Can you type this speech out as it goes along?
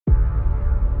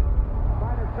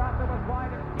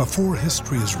Before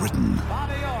history is written,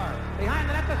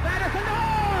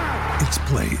 it's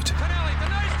played.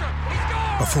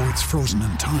 Before it's frozen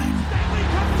in time,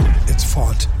 it's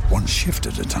fought one shift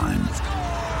at a time.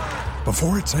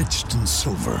 Before it's etched in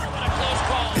silver,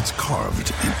 it's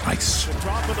carved in ice.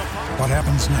 What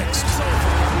happens next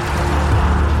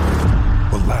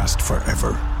will last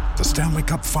forever. The Stanley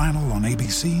Cup Final on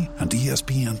ABC and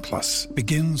ESPN Plus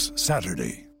begins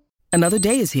Saturday. Another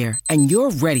day is here, and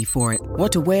you're ready for it.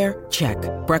 What to wear? Check.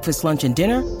 Breakfast, lunch, and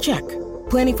dinner? Check.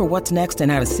 Planning for what's next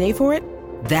and how to save for it?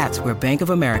 That's where Bank of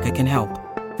America can help.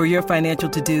 For your financial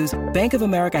to-dos, Bank of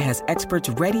America has experts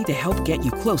ready to help get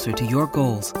you closer to your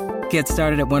goals. Get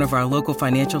started at one of our local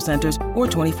financial centers or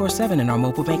 24/7 in our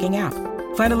mobile banking app.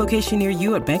 Find a location near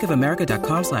you at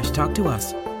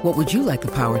bankofamerica.com/talktous. What would you like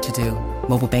the power to do?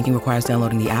 Mobile banking requires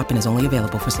downloading the app and is only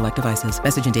available for select devices.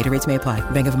 Message and data rates may apply.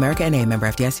 Bank of America NA, member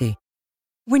FDIC.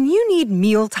 When you need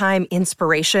mealtime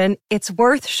inspiration, it's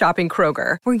worth shopping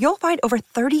Kroger, where you'll find over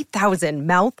 30,000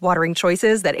 mouth-watering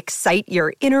choices that excite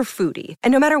your inner foodie.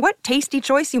 And no matter what tasty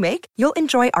choice you make, you'll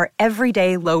enjoy our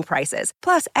everyday low prices,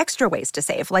 plus extra ways to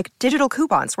save, like digital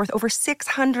coupons worth over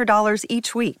 $600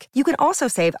 each week. You can also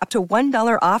save up to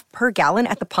 $1 off per gallon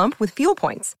at the pump with fuel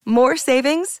points. More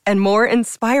savings and more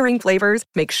inspiring flavors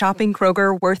make shopping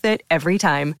Kroger worth it every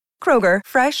time. Kroger,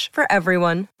 fresh for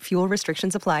everyone. Fuel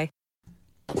restrictions apply.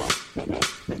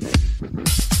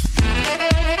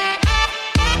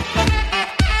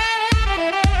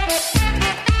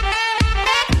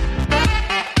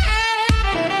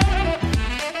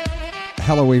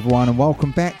 Hello everyone and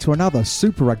welcome back to another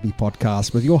Super Rugby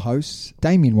podcast with your hosts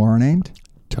Damien Warren and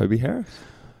Toby Harris.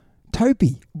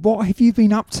 Toby, what have you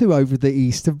been up to over the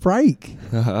Easter break?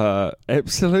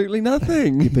 Absolutely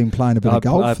nothing. You've been playing a bit of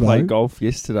golf, I though. played golf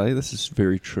yesterday. This is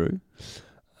very true.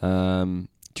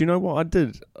 Do you know what I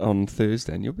did on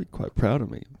Thursday? And you'll be quite proud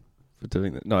of me for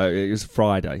doing that. No, it was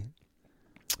Friday.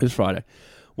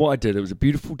 What I did, it was a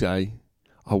beautiful day.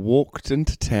 I walked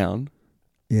into town.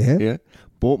 Yeah?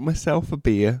 Bought myself a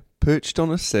beer, perched on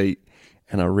a seat,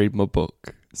 and I read my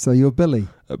book. So you're Billy?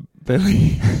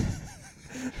 Billy.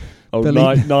 Oh,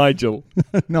 Billy. Nigel.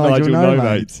 Nigel No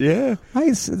Mates. Yeah. Hey,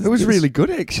 It was really good,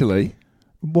 actually.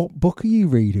 What book are you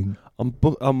reading?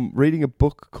 I'm reading a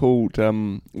book called,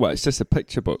 it's just a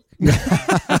picture book.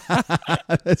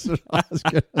 That's what I was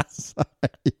going to say.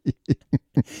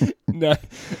 No,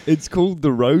 it's called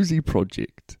The Rosie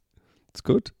Project. It's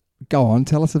good. Go on,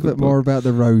 tell us a bit more about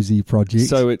the Rosie Project.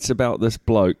 So it's about this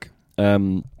bloke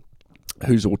who's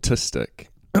autistic,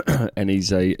 and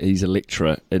he's a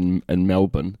lecturer in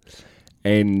Melbourne,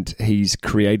 and he's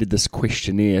created this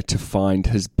questionnaire to find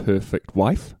his perfect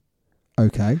wife.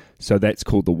 Okay. So that's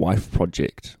called the Wife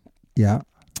Project. Yeah.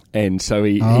 And so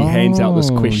he hands out this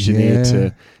questionnaire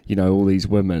to, all these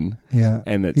women. Yeah.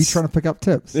 And he's trying to pick up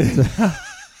tips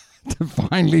to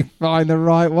finally find the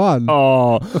right one.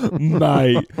 Oh,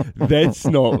 mate, that's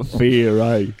not fair,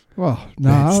 eh? Well,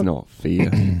 no. That's not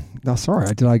fair. No,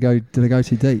 sorry. Did I go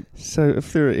too deep? So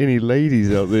if there are any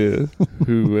ladies out there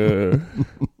who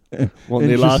want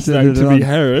their last name to be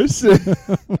Harris,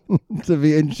 to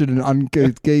be interested in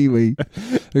uncouth Kiwi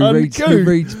who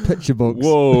reads picture books.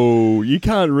 Whoa, you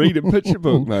can't read a picture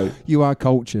book, mate. You are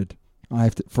cultured.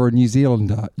 For a New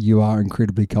Zealander, you are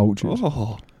incredibly cultured.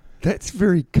 Oh, that's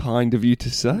very kind of you to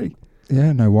say.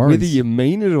 Yeah, no worries. Whether you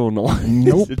mean it or not,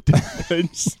 nope. It's a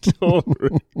different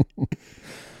story.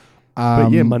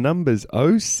 But yeah, my number's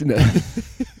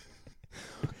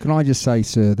Can I just say,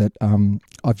 sir, that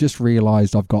I've just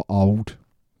realised I've got old.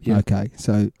 Yeah. Okay,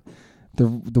 so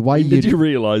the way did you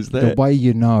realise that? The way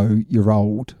you know you're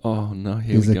old. Oh no,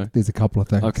 here we go. There's a couple of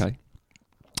things. Okay.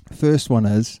 First one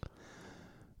is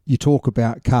you talk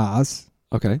about cars.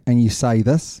 Okay. And you say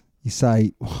this. You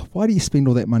say, why do you spend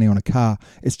all that money on a car?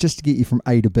 It's just to get you from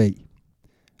A to B.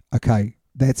 Okay,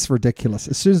 that's ridiculous.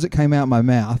 As soon as it came out of my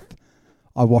mouth,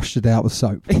 I washed it out with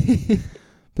soap.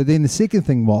 But then the second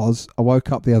thing was, I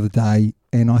woke up the other day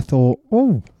and I thought,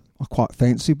 I quite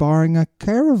fancy buying a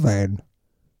caravan.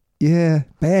 Yeah,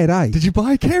 bad, eh? Did you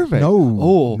buy a caravan?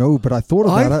 No, but I thought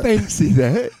about it. I fancy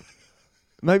that.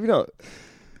 Maybe not.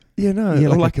 Yeah, no, Yeah,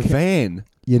 or like a van.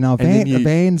 A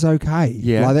van's okay.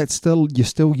 Yeah. Like you're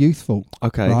still youthful.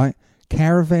 Okay. Right?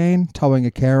 Caravan, towing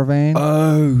a caravan.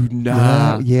 Oh,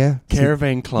 nah. Yeah.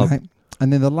 Caravan club. Right?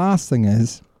 And then the last thing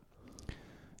is,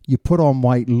 you put on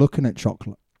weight looking at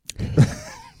chocolate.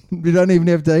 You don't even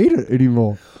have to eat it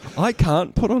anymore. I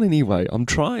can't put on any weight. I'm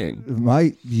trying.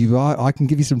 Mate, I can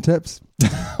give you some tips.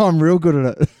 I'm real good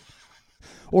at it.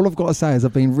 All I've got to say is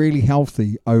I've been really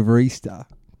healthy over Easter.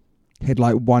 Had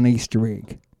like one Easter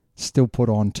egg. Still put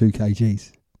on 2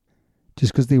 kgs.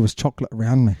 just because there was chocolate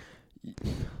around me.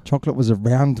 Chocolate was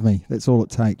around me. That's all it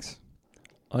takes.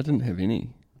 I didn't have any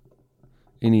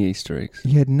Easter eggs.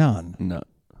 You had none? No.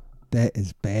 That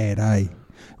is bad, eh?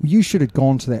 You should have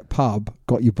gone to that pub,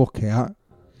 got your book out,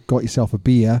 got yourself a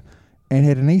beer, and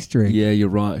had an Easter egg. Yeah, you're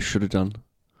right. I should have done.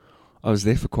 I was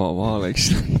there for quite a while,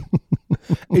 actually.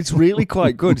 It's really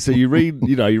quite good. So you read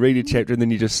a chapter and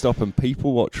then you just stop and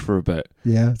people watch for a bit.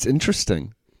 Yeah. It's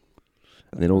interesting.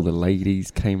 And then all the ladies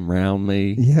came round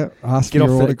me. Yeah, ask for your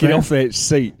autograph. Get off that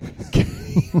seat.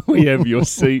 Can we have your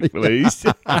seat, please?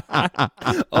 Sorry.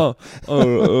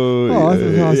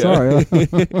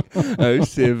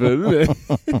 07.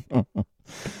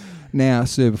 Now,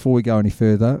 sir, before we go any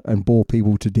further and bore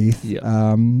people to death,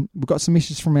 we've got some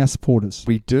messages from our supporters.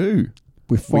 We do.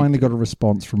 We've finally got a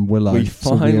response from Willow. We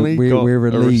finally got we're a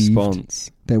relieved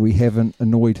response. That we haven't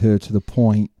annoyed her to the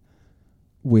point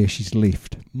where she's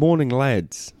left. Morning,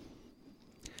 lads.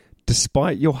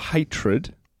 Despite your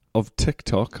hatred of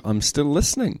TikTok, I'm still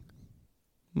listening.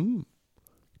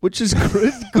 Which is good,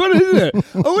 isn't it?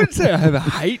 I wouldn't say I have a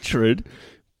hatred,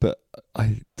 but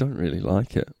I don't really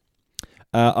like it.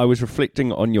 I was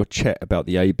reflecting on your chat about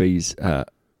the AB's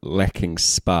lacking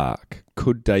spark.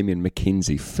 Could Damian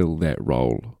McKenzie fill that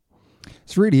role?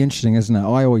 It's really interesting, isn't it?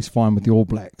 I always find with the All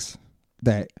Blacks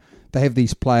that they have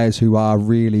these players who are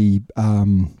really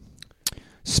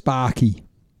sparky.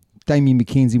 Damian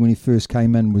McKenzie, when he first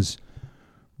came in, was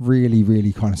really,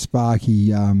 really kind of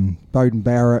sparky. Bowden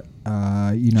Barrett,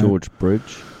 George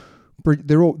Bridge.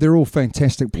 They're all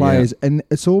fantastic players, and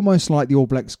it's almost like the All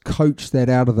Blacks coach that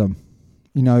out of them.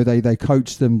 You know, they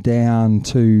coach them down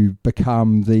to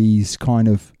become these kind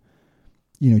of,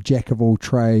 jack of all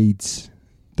trades.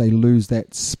 They lose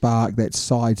that spark, that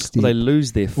sidestep. Well, they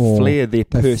lose their flair, their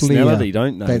personality,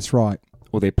 don't they? That's right.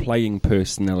 Or their playing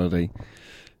personality.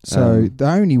 So the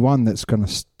only one that's going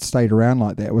to stayed around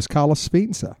like that was Carlos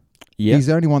Spencer. Yeah. He's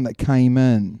the only one that came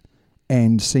in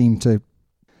and seemed to...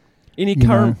 Any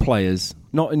current players,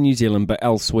 not in New Zealand but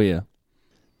elsewhere,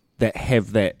 that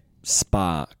have that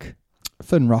spark?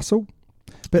 Finn Russell.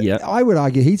 But I would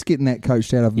argue he's getting that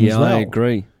coached out of him as well. Yeah, I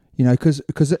agree. Because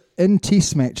in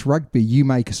test match rugby, you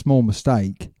make a small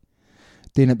mistake,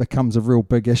 then it becomes a real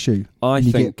big issue.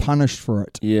 You get punished for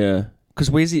it. Yeah. Because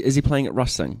is he playing at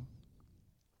Russing?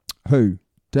 Who?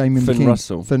 Damien Finn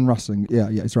Russell. Finn Russing. Yeah,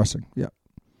 he's Russing. Yeah.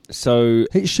 So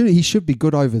he should be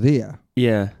good over there.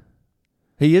 Yeah.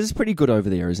 He is pretty good over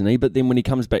there, isn't he? But then when he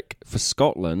comes back for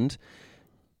Scotland,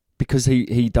 because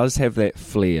he does have that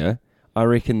flair, I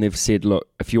reckon they've said, look,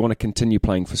 if you want to continue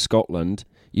playing for Scotland,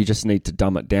 you just need to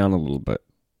dumb it down a little bit.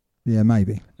 Yeah,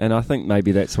 maybe. And I think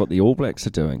maybe that's what the All Blacks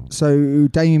are doing. So,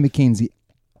 Damian McKenzie,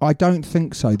 I don't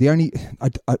think so.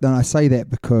 I say that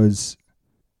because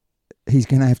he's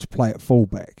going to have to play at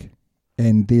fullback.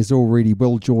 And there's already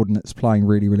Will Jordan that's playing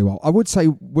really, really well. I would say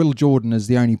Will Jordan is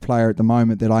the only player at the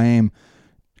moment that I am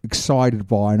excited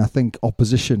by, and I think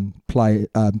opposition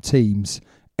teams,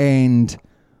 and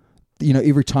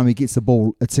every time he gets the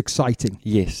ball, it's exciting.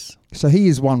 Yes. So he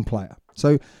is one player.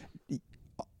 So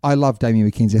I love Damian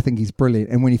McKenzie. I think he's brilliant.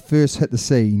 And when he first hit the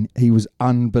scene, he was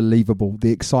unbelievable.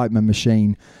 The excitement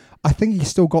machine. I think he's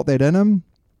still got that in him,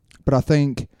 but I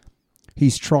think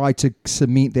he's tried to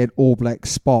cement that All Black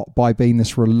spot by being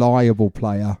this reliable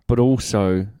player. But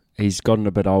also, he's gotten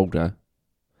a bit older.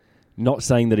 Not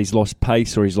saying that he's lost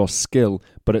pace or he's lost skill,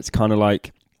 but it's kind of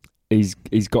like he's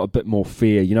got a bit more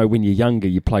fear. When you're younger,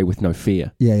 you play with no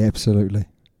fear. Yeah, absolutely.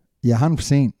 Yeah,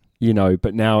 100%.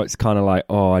 But now it's kind of like,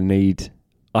 I need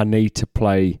to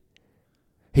play.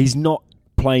 He's not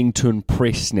playing to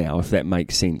impress now, if that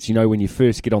makes sense. When you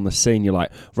first get on the scene, you're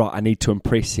like, right, I need to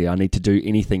impress here. I need to do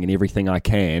anything and everything I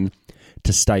can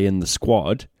to stay in the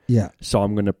squad. Yeah. So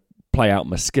I'm going to play out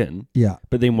my skin. Yeah.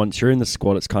 But then once you're in the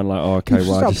squad, it's kind of like,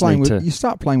 I just need to... You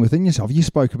start playing within yourself. You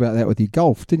spoke about that with your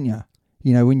golf, didn't you?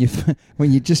 When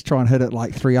you just try and hit it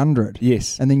like 300.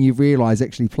 Yes. And then you realise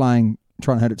actually trying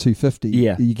to hit it 250.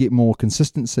 Yeah. You get more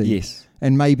consistency. Yes.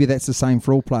 And maybe that's the same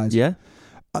for all players. Yeah.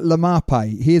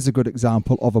 Lamape, here's a good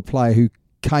example of a player who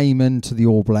came into the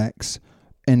All Blacks,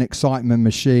 an excitement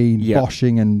machine,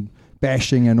 boshing and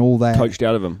bashing and all that. Coached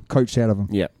out of him.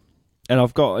 Yeah. And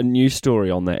I've got a news story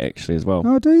on that actually as well.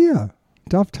 Oh, do you?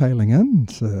 Dovetailing in,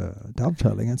 sir.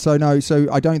 Dovetailing in. So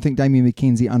I don't think Damian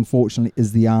McKenzie, unfortunately,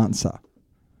 is the answer.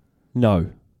 No.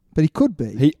 But he could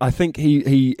be. I think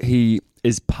he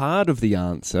is part of the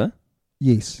answer.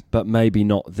 Yes. But maybe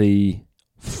not the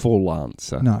full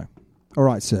answer. No. All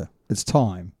right, sir. It's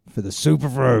time for the Super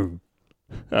Throw.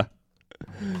 Right,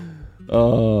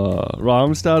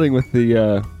 I'm starting with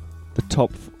the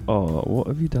top... what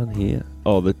have you done here?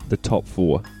 The top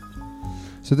four.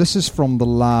 So this is from the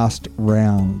last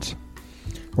round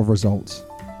of results.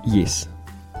 Yes.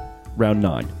 Round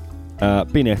 9.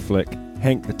 Ben Affleck,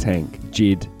 Hank the Tank,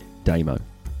 Jed, Damo.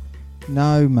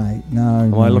 No, mate. No.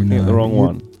 Am I looking at the wrong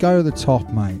one? Go to the top,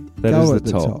 mate. That Go is at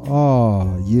the top.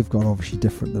 Oh, you've got obviously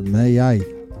different than me, eh?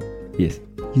 Yes.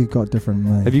 You've got different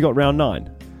than me. Have you got round 9?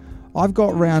 I've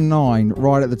got round 9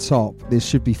 right at the top. There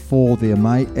should be 4 there,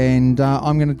 mate, and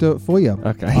I'm going to do it for you.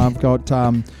 Okay. I've got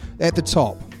at the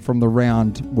top from the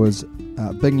round was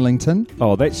Binglington.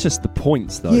 Oh, that's just the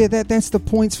points, though. Yeah, that's the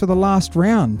points for the last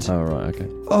round. Oh, right, okay.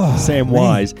 Oh, Sam man.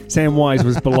 Wise. Sam Wise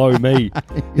was below me.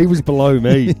 He was below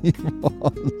me. He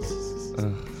was.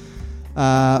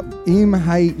 M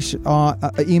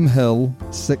Hill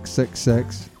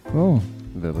 666. Oh,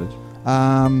 Village.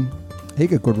 he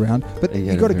got a good round, but He you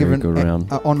had got to a give very an good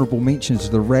round. honourable mention to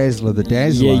the Razzler, the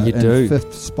Dazzler. Yeah, you in do.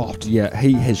 5th spot. Yeah,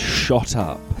 he has shot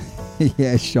up.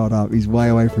 Yeah, shot up. He's way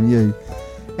away from you.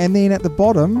 And then at the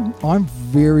bottom, I'm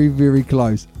very, very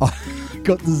close. I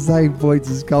got the same points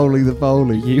as Coley the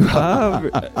Bowley. You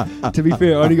have. To be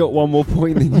fair, I only got one more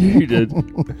point than you did.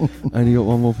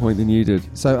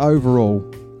 So overall,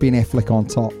 Ben Affleck on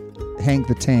top, Hank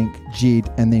the Tank,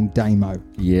 Jed, and then Damo.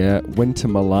 Yeah, went to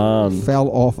Milan. Fell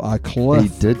off a cliff.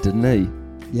 He did, didn't he?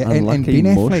 Yeah, and Unlucky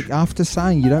Ben mush. Affleck, after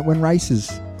saying you don't win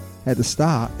races at the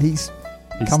start, he's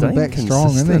coming staying back strong,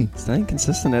 isn't he? Staying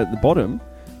consistent at the bottom.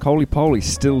 Coley Poley's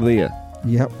still there.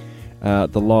 Yep.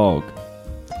 The log.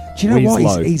 Do you know what?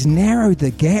 Wieslow. He's narrowed the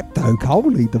gap, though,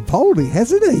 Coley, the Poley,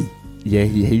 hasn't he? Yeah,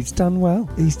 he's done well.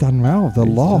 He's done well. The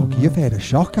He's log, done well. you've had a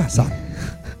shocker, son.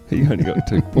 He only got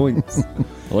 2 points.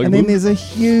 I like And then him. there's a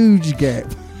huge gap.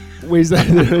 Where's that?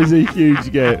 There's a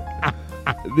huge gap.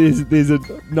 There's a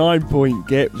 9-point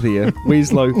gap there.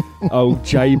 Wieslow,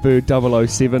 Jaybird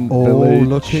 007 Oh, Village.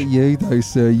 look at you, though,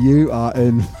 sir. You are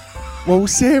in. Well,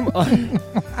 Sam,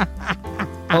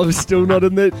 I'm still not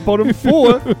in that bottom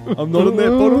 4. I'm not in that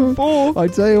bottom 4. I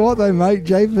tell you what, though, mate,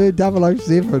 Jaybird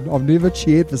 007. I've never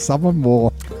cheered for someone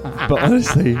more. But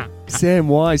honestly, Sam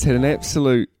Wise had an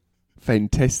absolute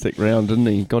fantastic round, didn't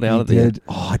he? Got out of there. Did.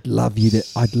 Oh, I'd love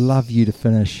you to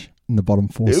finish in the bottom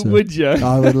 4, sir. Would you?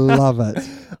 I would love it.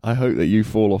 I hope that you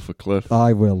fall off a cliff.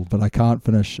 I will, but I can't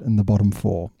finish in the bottom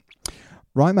 4.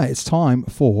 Right, mate, it's time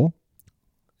for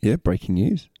Yeah, breaking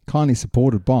news. kindly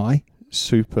supported by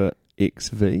Super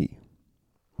XV.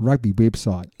 Rugby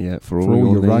website Yeah, for all, for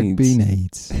all your needs. rugby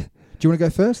needs. Do you want to go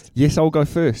first? Yes, I'll go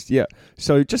first. Yeah.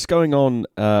 So just going on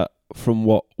from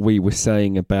what we were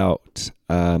saying about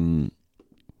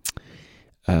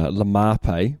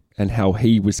Lamape and how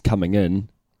he was coming in,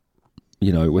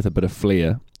 with a bit of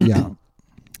flair. Yeah.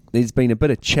 There's been a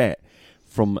bit of chat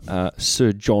from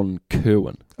Sir John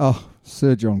Kerwin. Oh,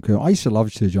 Sir John Kerwin. I used to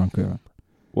love Sir John Kerwin.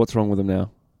 What's wrong with him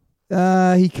now?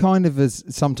 He kind of is,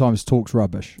 sometimes talks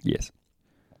rubbish. Yes.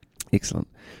 Excellent.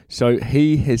 So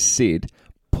he has said,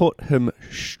 put him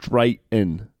straight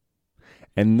in.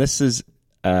 And this is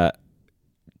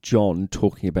John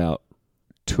talking about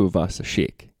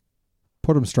Tuivasa-Sheck.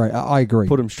 Put him straight. I agree.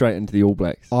 Put him straight into the All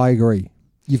Blacks. I agree.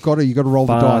 You've got to roll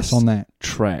the dice on that.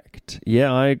 Tracked.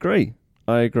 Yeah, I agree.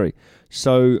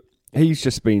 So he's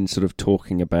just been sort of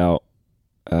talking about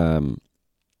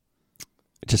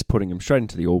just putting him straight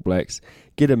into the All Blacks,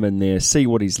 get him in there, see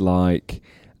what he's like.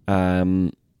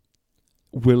 Will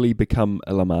he become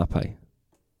a Lamape?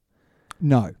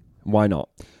 No. Why not?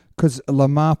 Because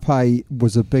Lamape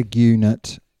was a big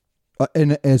unit,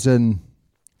 as in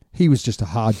he was just a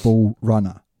hard ball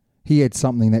runner. He had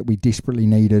something that we desperately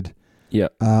needed. Yeah.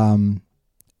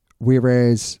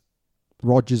 Whereas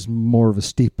Roger's more of a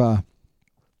stepper,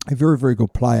 a very, very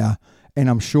good player, and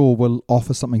I'm sure will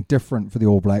offer something different for the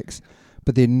All Blacks,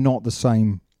 but they're not the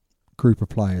same group of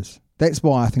players. That's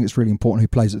why I think it's really important who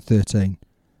plays at 13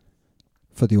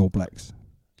 for the All Blacks.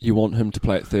 You want him to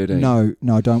play at 13? No,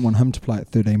 I don't want him to play at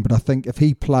 13, but I think if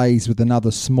he plays with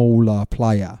another smaller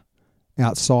player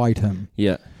outside him,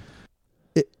 Yeah.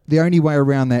 the only way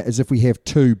around that is if we have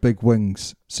 2 big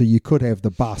wings. So you could have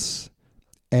the Bus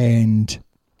and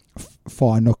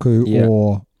Whainuku,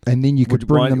 Yeah. and then you could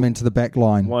bring why- them into the back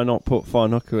line. Why not put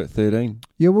Whainuku at 13?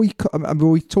 Yeah, we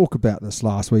talked about this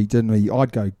last week, didn't we?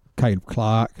 I'd go Caleb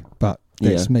Clark, but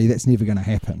that's Yeah. me. That's never going to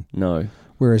happen. No.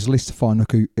 Whereas Lester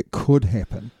Whainuku, it could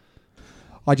happen.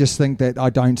 I just think that I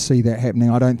don't see that happening.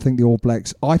 I think the All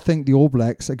Blacks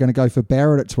are going to go for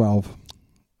Barrett at 12.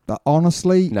 But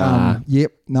honestly, Nah.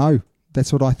 no,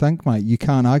 that's what I think, mate. You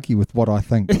can't argue with what I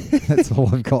think. That's all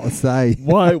I've got to say.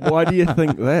 Why do you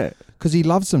think that? Because he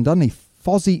loves them, doesn't he?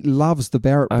 Fozzie loves the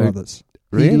Barrett Oh, brothers.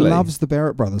 He really? loves the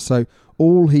Barrett brothers. So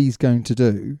all he's going to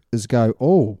do is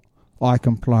go, I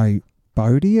can play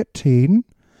Bodie at 10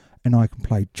 and I can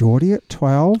play Geordie at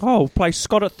 12. Oh, play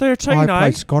Scott at 13, I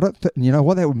play Scott at... you know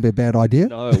what? That wouldn't be a bad idea.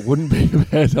 No, it wouldn't be a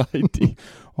bad idea.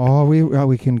 Oh,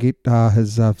 we can get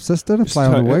his sister to play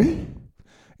on the wing.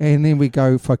 And then we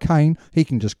go for Kane. He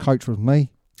can just coach with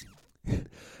me.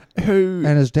 Who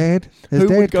And his dad. Who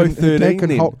would go 13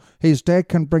 then? His dad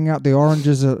can bring out the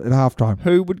oranges at halftime.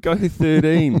 Who would go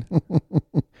 13?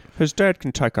 His dad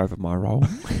can take over my role.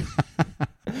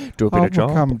 Do a better I'll job.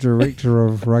 become director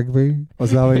of rugby or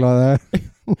something like that.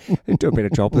 He'd do a better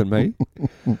job than me.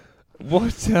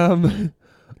 What?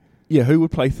 Yeah, who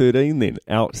would play 13 then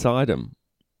outside him?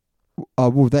 Oh,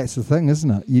 well, that's the thing,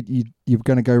 isn't it? You're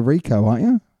going to go Rico, aren't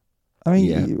you? I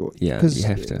mean, Yeah, 'cause you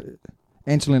have to.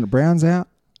 Angelina Brown's out,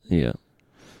 Yeah.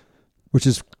 which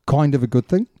is kind of a good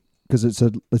thing because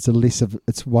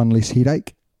it's one less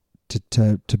headache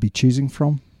to be choosing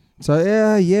from.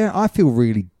 So yeah, I feel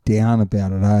really down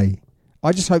about it.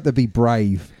 I just hope they be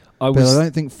brave, but I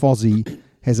don't think Fozzie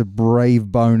has a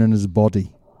brave bone in his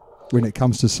body when it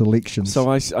comes to selections. So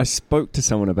I spoke to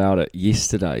someone about it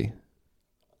yesterday,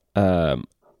 and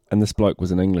this bloke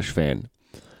was an English fan,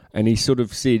 and he sort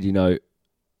of said,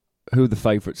 who are the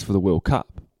favourites for the World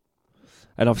Cup?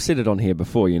 And I've said it on here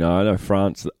before, I know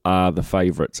France are the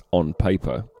favourites on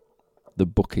paper, the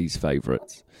bookies'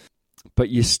 favourites, but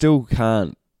you still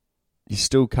can't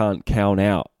count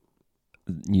out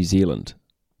New Zealand.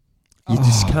 You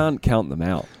just can't count them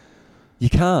out. You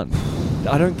can't.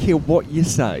 I don't care what you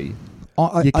say.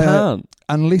 You can't.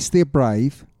 Unless they're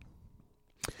brave.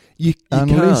 You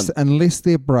can't. Unless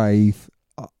they're brave,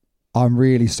 I'm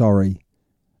really sorry.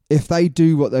 If they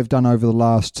do what they've done over the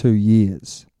last 2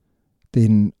 years,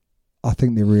 then I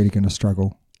think they're really going to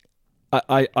struggle.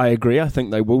 I agree. I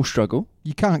think they will struggle.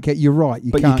 You can't get. You're right.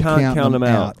 You But can't you can't count them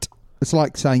out. It's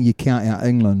like saying you count out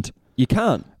England You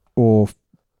can't. or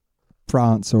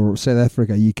France or South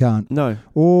Africa. You can't. No.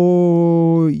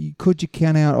 Or could you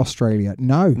count out Australia?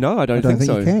 No. No, I don't think think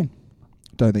so. you can.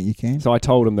 Don't think you can. So I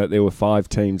told him that there were 5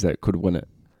 teams that could win it,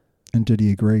 And did he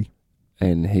agree?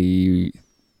 and he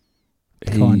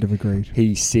Kind of agreed.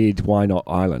 He said, "Why not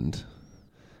Ireland?"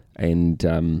 And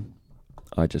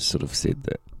I just sort of said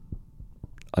that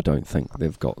I don't think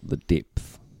they've got the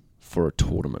depth for a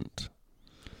tournament.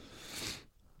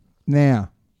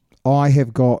 Now, I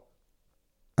have got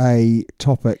a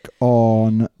topic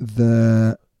on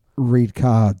the red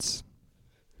cards.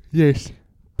 Yes.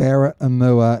 Barrett,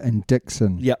 Amua and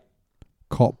Dixon Yep,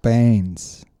 cop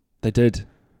bans. they did.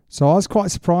 So I was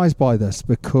quite surprised by this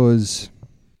because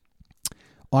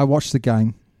I watched the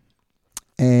game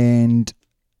and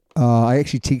I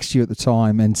actually texted you at the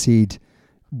time and said,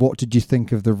 what did you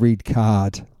think of the red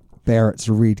card, Barrett's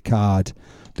red card?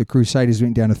 The Crusaders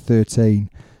went down to 13.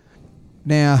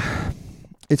 Now,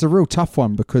 it's a real tough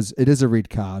one because it is a red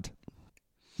card,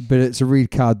 but it's a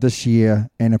red card this year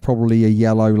and probably a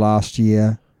yellow last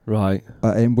year. Right.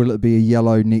 And will it be a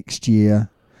yellow next year?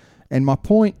 And my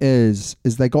point is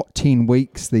they got 10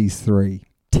 weeks, these three.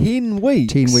 10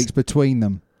 weeks? 10 weeks between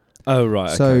them. Oh, right.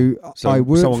 So, okay. I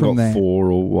worked someone from got that.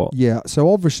 4 or what? Yeah,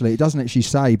 so obviously it doesn't actually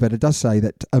say, but it does say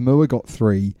that Amua got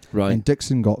 3 Right. and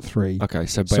Dixon got 3. Okay,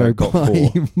 so Barrett got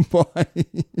 4. By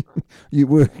you're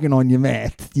working on your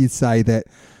math, you'd say that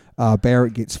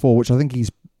Barrett gets 4, which I think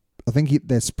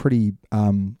that's pretty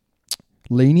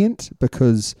lenient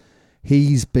because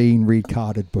he's been red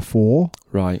carded before.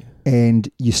 Right. And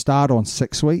you start on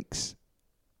 6 weeks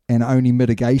and only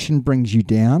mitigation brings you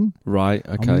down. Right,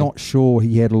 okay. I'm not sure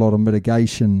he had a lot of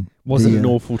mitigation. Was it there. an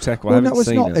awful tackle? Well, I haven't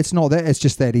seen it. It's not that. It's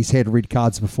just that he's had red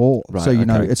cards before. Right, so,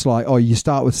 okay. it's like, you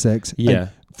start with 6 Yeah. and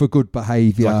for good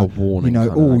behaviour. Like a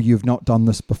warning. You've not done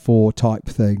this before type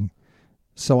thing.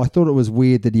 So I thought it was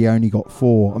weird that he only got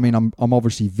 4. I mean, I'm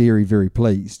obviously very, very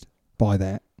pleased by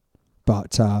that.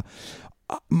 But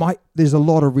there's a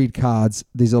lot of red cards.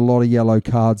 There's a lot of yellow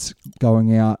cards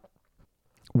going out.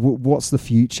 What's the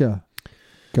future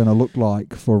going to look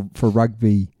like for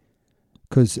rugby?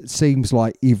 Because it seems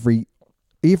like every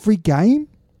game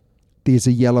there's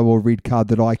a yellow or red card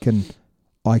that I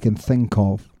can think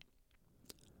of.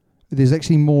 There's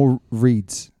actually more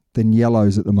reds than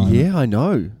yellows at the moment. Yeah, I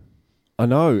know.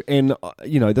 And,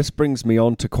 this brings me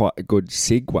on to quite a good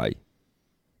segue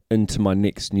into my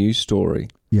next news story.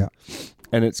 Yeah.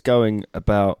 And it's going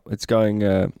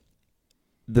the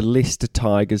Leicester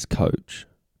Tigers coach,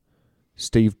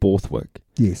 Steve Borthwick,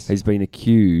 Yes. has been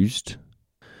accused.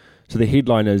 So the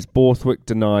headline is, Borthwick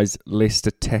denies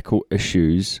Leicester tackle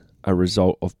issues a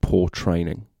result of poor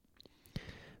training.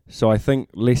 So I think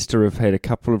Leicester have had a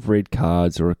couple of red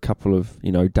cards or a couple of,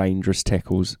 dangerous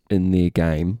tackles in their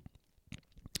game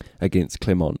against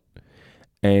Clermont.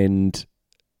 And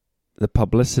the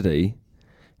publicity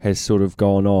has sort of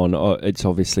gone on, it's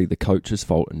obviously the coach's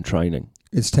fault in training.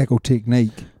 It's tackle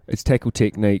technique. It's tackle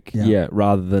technique,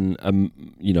 rather than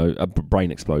a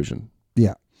brain explosion.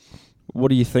 Yeah. What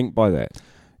do you think by that?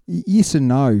 Yes and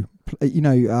no.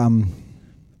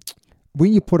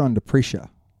 When you're put under pressure,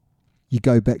 you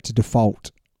go back to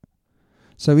default.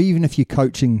 So even if you're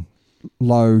coaching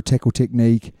low tackle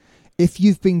technique, if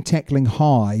you've been tackling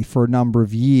high for a number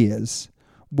of years,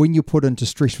 when you're put into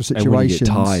stressful situations, and when you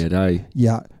get tired,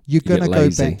 yeah, you're going to go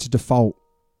back to default.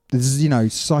 This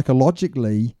is,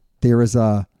 psychologically, there is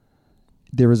a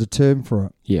term for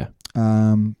it. Yeah.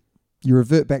 You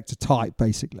revert back to type,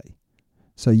 basically.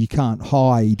 So you can't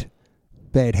hide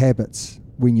bad habits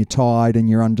when you're tired and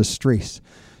you're under stress.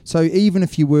 So even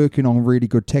if you're working on really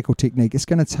good tackle technique, it's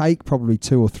going to take probably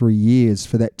 2 or 3 years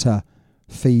for that to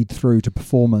feed through to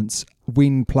performance.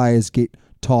 When players get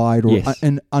tired or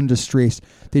under stress,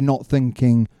 they're not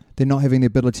thinking, they're not having the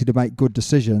ability to make good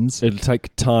decisions. It'll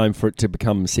take time for it to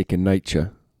become second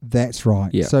nature. That's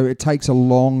right. Yeah. So it takes a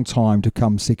long time to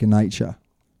come second nature.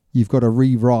 You've got to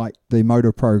rewrite the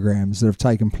motor programs that have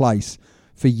taken place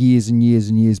for years and years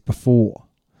and years before.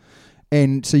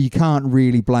 And so you can't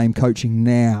really blame coaching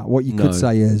now. What you could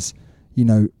say is,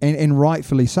 and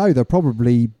rightfully so, they've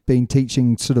probably been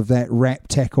teaching sort of that wrap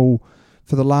tackle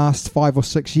for the last 5 or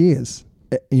 6 years,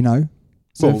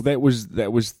 So well, that was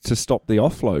to stop the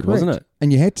offload, correct. Wasn't it?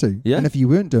 And you had to. Yeah. And if you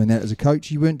weren't doing that as a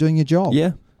coach, you weren't doing your job.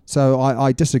 Yeah. So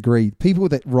I disagree. People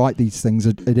that write these things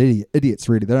are idiots,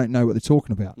 really. They don't know what they're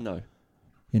talking about. No.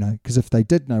 Because if they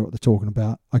did know what they're talking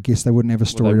about, I guess they wouldn't have a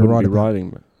story to write about.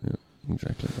 Writing, yeah,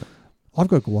 exactly. I've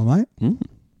got a good one, mate.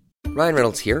 Ryan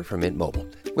Reynolds here from Mint Mobile.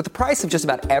 With the price of just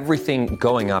about everything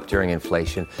going up during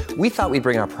inflation, we thought we'd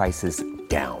bring our prices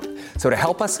down. So to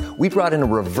help us, we brought in a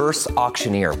reverse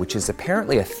auctioneer, which is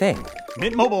apparently a thing.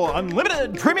 Mint Mobile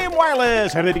Unlimited Premium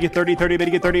Wireless. How to get 30, 30, bit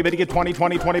to get 30, bit to get 20,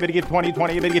 20, 20, bit to get 20,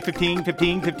 20, bit to get 15,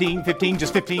 15, 15, 15,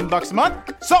 just $15 a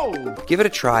month? Sold! Give it a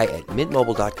try at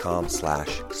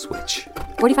mintmobile.com/switch.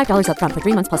 $45 up front for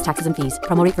 3 months plus taxes and fees.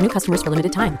 Promo rate for new customers for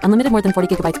limited time. Unlimited more than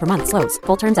 40 gigabytes per month. Slows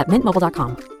full terms at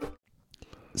mintmobile.com.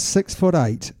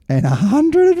 6'8" and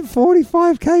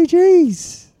 145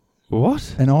 kgs.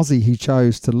 What? An Aussie who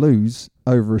chose to lose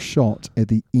over a shot at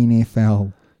the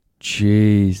NFL.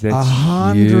 Jeez, that's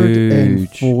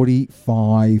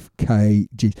 145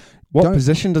 kgs. What Don't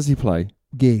position does he play?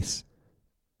 guess.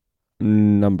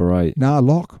 Number 8. No,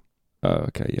 lock. Oh,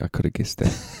 okay. Yeah, I could have guessed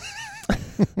that.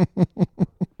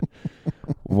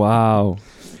 Wow.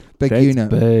 Big That's unit.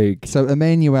 big. So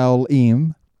Emmanuel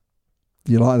M.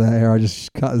 You like that here? I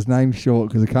just cut his name short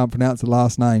because I can't pronounce the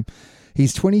last name.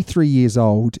 He's 23 years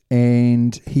old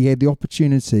and he had the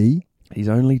opportunity, He's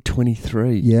only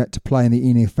 23. to play in the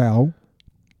NFL.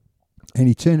 And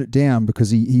he turned it down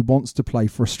because he wants to play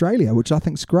for Australia, which I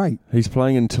think is great. He's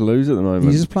playing in Toulouse at the moment.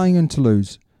 He's just playing in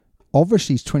Toulouse.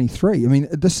 Obviously, he's 23. I mean,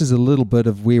 this is a little bit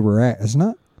of where we're at, isn't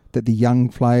it? That the young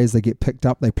players, they get picked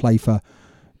up, they play for...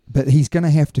 But he's going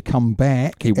to have to come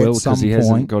back He will at some because he point.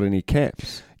 hasn't got any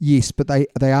caps. Yes, but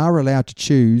they are allowed to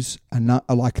choose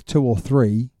like 2 or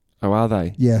 3. Oh, are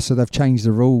they? Yeah, so they've changed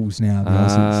the rules now, the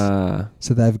Aussies.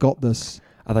 So they've got this...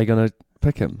 Are they going to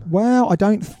pick him? Well, I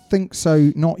don't think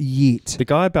so, not yet. The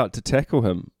guy about to tackle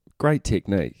him, great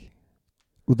technique.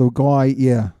 Well, the guy,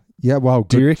 yeah, well...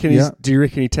 Do you reckon yeah. do you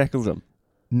reckon he tackles him?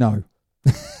 No.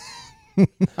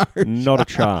 Not a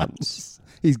chance.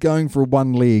 He's going for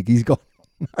one leg. He's got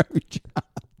no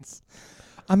chance.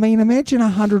 I mean, imagine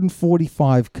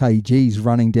 145 kgs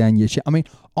running down your chest. I mean,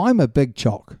 I'm a big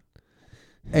chock.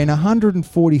 And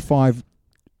 145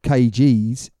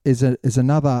 kgs is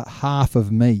another half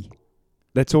of me.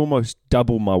 That's almost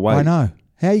double my weight. I know.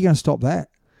 How are you going to stop that?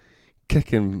 Kick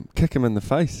him in the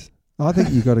face. I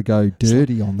think you've got to go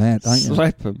dirty on that, don't you?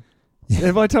 Slap him.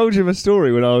 Have I told you a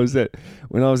story when I was a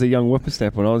young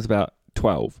whippersnapper, when I was about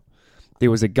 12?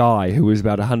 There was a guy who was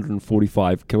about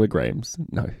 145 kilograms.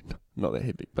 No, not that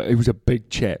heavy, but he was a big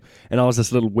chap. And I was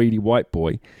this little weedy white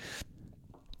boy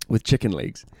with chicken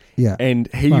legs. Yeah. And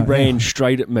he ran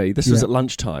straight at me. This was at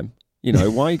lunchtime. You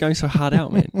know, why are you going so hard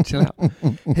out, man? Chill out.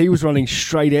 He was running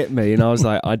straight at me, and I was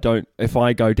like, if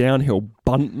I go down, he'll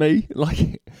bunt me.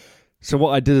 So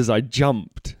what I did is I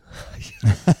jumped.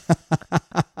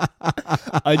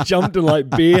 I jumped and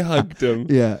bear hugged him.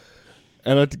 Yeah.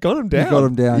 And I got him down. You got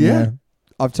him down, yeah.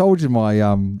 I've told you my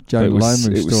Jonah Lomu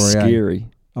story. It was scary.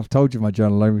 I've told you my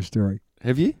Jonah Lomu story.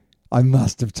 Have you? I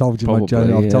must have told you Probably, my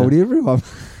Jonah. I've told everyone.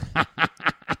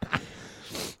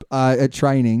 At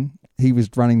training, he was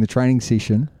running the training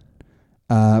session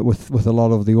with a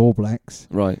lot of the All Blacks.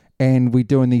 Right. And we're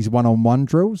doing these one-on-one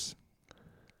drills.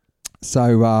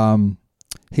 So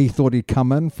He thought he'd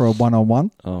come in for a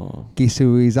one-on-one. Oh. Guess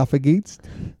who he's up against?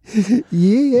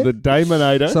 Yeah. The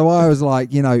Damonator. So I was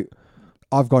like, you know,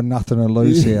 I've got nothing to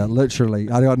lose here. Literally,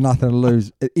 I got nothing to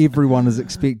lose. Everyone is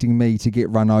expecting me to get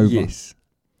run over. Yes.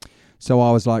 So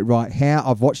I was like, right,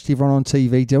 I've watched everyone on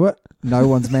TV do it. No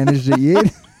one's managed it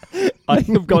yet. I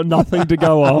have got nothing to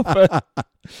go off.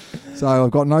 So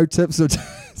I've got no tips.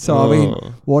 I mean,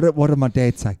 what did my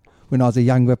dad say when I was a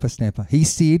young whippersnapper? He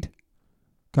said,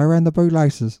 go around the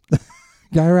bootlaces.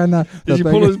 Go around the... Did you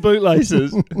pull his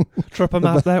bootlaces? Trip him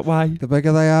up that way. The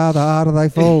bigger they are, the harder they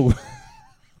fall.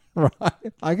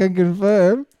 Right? I can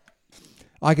confirm.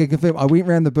 I went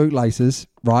around the bootlaces,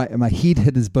 right, and my head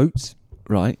hit his boots.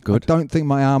 Right, good. I don't think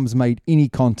my arms made any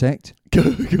contact.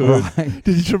 Good. Right.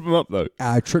 Did you trip him up, though?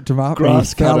 I tripped him up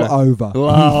Grass and he cutter. fell over.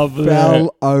 Love he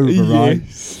fell over, right?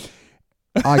 Yes.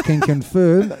 I can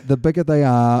confirm the bigger they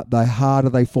are, the harder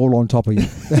they fall on top of you.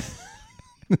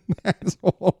 That's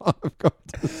all I've got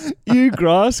to say. You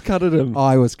grass cutted him.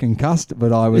 I was concussed,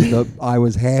 but I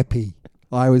was happy.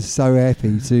 I was so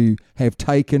happy to have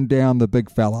taken down the big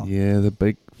fella. Yeah, the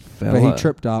big fella. But he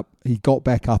tripped up. He got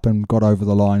back up and got over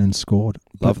the line and scored.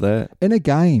 Love that. In a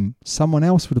game, someone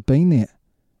else would have been there,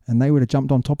 and they would have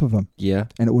jumped on top of him. Yeah.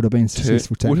 And it would have been a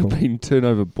successful tackle. Would have been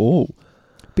turnover ball.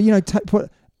 But, you know,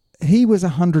 he was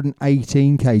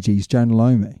 118 kgs, Jonah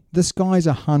Lomi. This guy's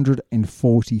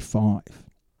 145.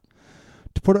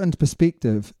 To put it into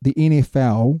perspective, the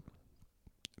NFL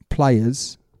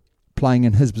players playing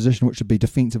in his position, which would be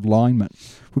defensive lineman,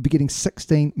 would be getting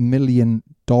 $16 million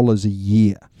a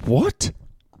year. What?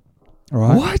 All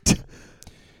right. What?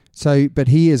 So, but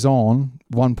he is on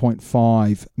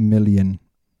 1.5 million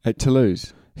At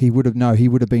Toulouse? He would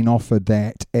have been offered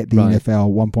that at the Right.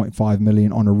 NFL, 1.5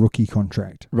 million on a rookie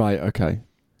contract. Right, okay.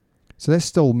 So that's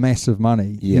still massive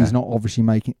money. Yeah. He's not obviously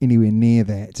making anywhere near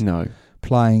that. No.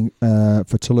 Playing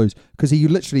for Toulouse, because he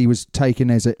literally was taken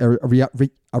as a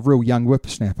real young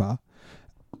whippersnapper,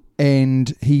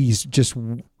 and he's just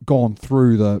gone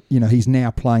through he's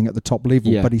now playing at the top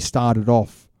level, Yeah. but he started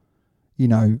off,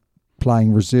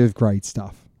 playing reserve grade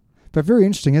stuff. But very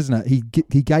interesting, isn't it?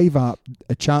 He gave up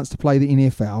a chance to play the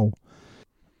NFL,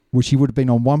 which he would have been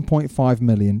on 1.5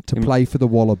 million to play for the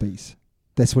Wallabies.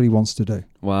 That's what he wants to do.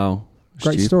 Wow.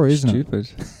 Great story, isn't it? Stupid.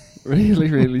 Really,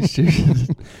 really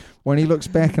stupid. When he looks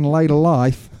back in later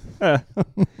life,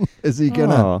 is he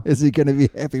gonna be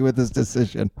happy with his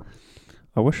decision?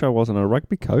 I wish I wasn't a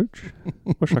rugby coach.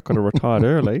 Wish I could have retired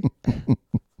early.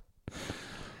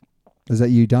 Is that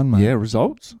you done, mate? Yeah,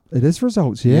 results. It is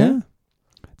results, yeah.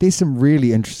 There's some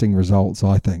really interesting results,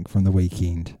 I think, from the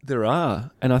weekend. There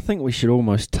are. And I think we should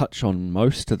almost touch on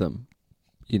most of them.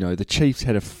 You know, the Chiefs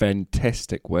had a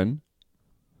fantastic win.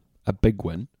 A big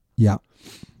win. Yeah.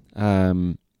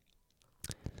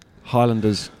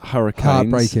 Highlanders,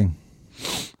 Hurricanes.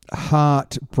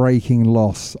 Heartbreaking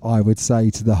loss, I would say,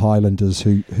 to the Highlanders,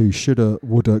 who shoulda,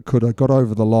 woulda, coulda got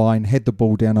over the line, had the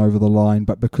ball down over the line,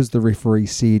 but because the referee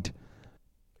said,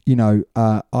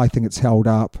 I think it's held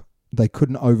up, they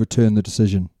couldn't overturn the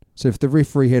decision. So if the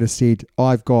referee had said,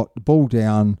 I've got the ball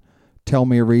down, tell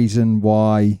me a reason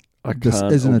why this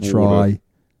isn't a try.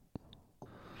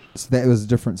 So that was the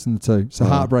difference in the two. So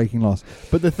heartbreaking loss.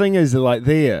 But the thing is, like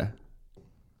there,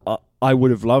 I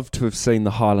would have loved to have seen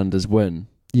the Highlanders win.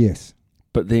 Yes.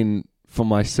 But then for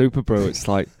my Super Brew, it's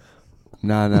like,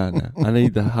 no. I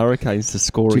need the Hurricanes to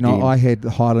score again. Do you know, I had the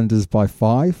Highlanders by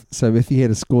 5. So if he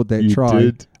had scored that You try,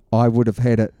 did. I would have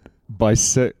had it by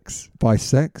 6. by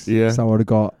 6. Yeah. So I would have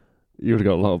got... You would have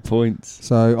got a lot of points.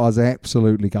 So I was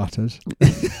absolutely gutted.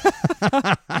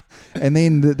 And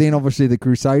then obviously the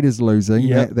Crusaders losing,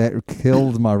 that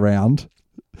killed my round.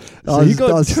 So I you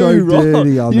got was two so wrong.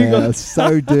 dirty on You that. got- I was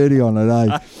so dirty on it,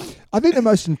 eh? I think the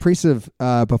most impressive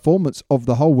performance of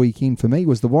the whole weekend for me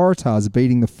was the Waratahs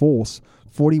beating the Force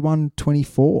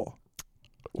 41-24.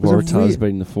 Waratahs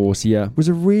beating the Force, yeah. It was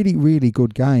a really, really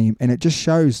good game, and it just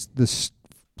shows the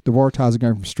Waratahs are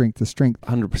going from strength to strength.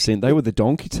 100%. They were the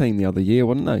donkey team the other year,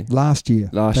 weren't they? Last year.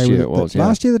 Last They year were it was, yeah.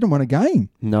 Last year they didn't win a game.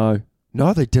 No,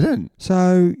 they didn't.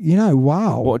 So,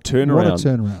 wow. What a turnaround. What a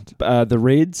turnaround. The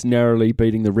Reds narrowly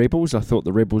beating the Rebels. I thought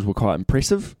the Rebels were quite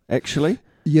impressive, actually.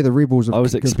 Yeah, the Rebels have I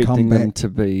was expecting them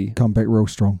to come back real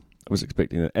strong. I was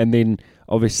expecting that. And then,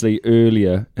 obviously,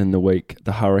 earlier in the week,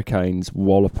 the Hurricanes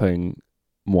walloping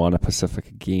Moana Pacific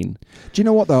again. Do you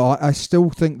know what, though? I still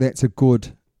think that's a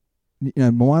good...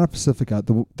 Moana Pacifica,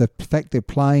 the fact they're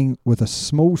playing with a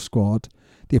small squad,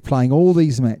 they're playing all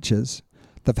these matches,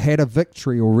 they've had a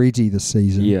victory already this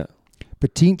season. Yeah.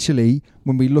 Potentially,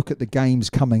 when we look at the games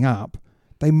coming up,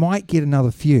 they might get another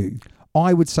few.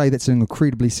 I would say that's an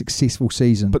incredibly successful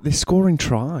season. But they're scoring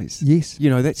tries. Yes.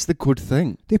 That's the good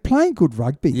thing. They're playing good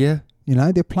rugby. Yeah.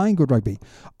 They're playing good rugby.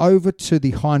 Over to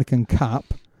the Heineken Cup.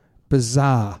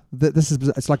 Bizarre. This is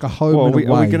bizarre. It's like a home and away.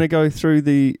 Are we going to go through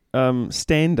the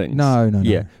standings? No.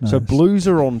 Yeah. No. So Blues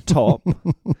are on top.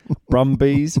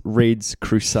 Brumbies, Reds,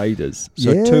 Crusaders.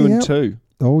 So 2 and 2.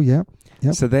 Oh, yeah.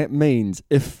 Yep. So that means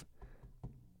if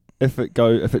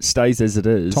it stays as it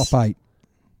is, top 8.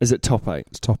 Is it top 8?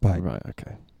 It's top 8. Right.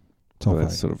 Okay. Top 8.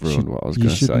 That sort of ruined what I was going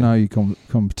to say. You should know your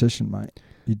competition, mate.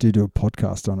 You do a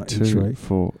podcast on it each 2, week.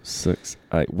 4, 6,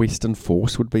 8. Western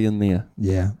Force would be in there.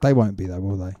 Yeah, they won't be though,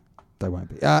 will they? They won't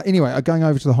be. Anyway, going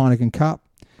over to the Heineken Cup.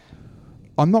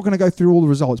 I'm not going to go through all the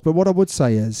results, but what I would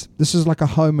say is this is like a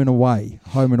home and away.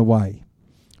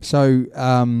 So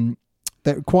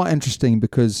they're quite interesting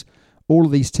because all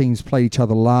of these teams played each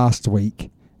other last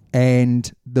week,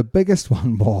 and the biggest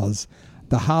one was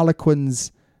the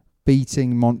Harlequins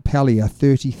beating Montpellier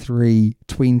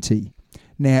 33-20.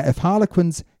 Now, if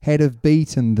Harlequins had have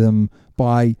beaten them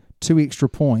by 2 extra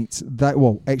points,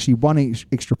 actually 1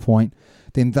 extra point,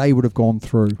 then they would have gone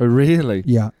through. Oh, really?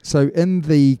 Yeah. So in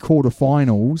the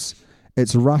quarterfinals,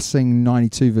 it's Racing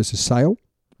 92 versus Sale.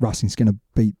 Racing's going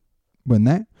to win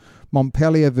that.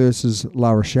 Montpellier versus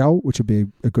La Rochelle, which would be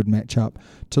a good matchup.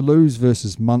 Toulouse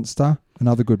versus Munster,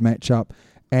 another good matchup.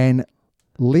 And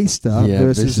Leicester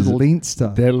versus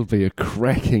Leinster. That'll be a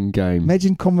cracking game.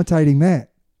 Imagine commentating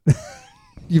that.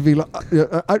 You'd be like...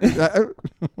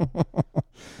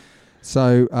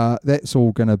 So that's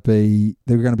all going to be...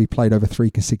 They're going to be played over 3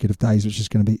 consecutive days, which is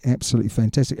going to be absolutely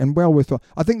fantastic and well worthwhile.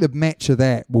 I think the match of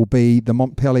that will be the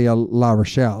Montpellier-La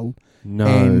Rochelle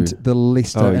and the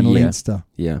Leicester and Leinster.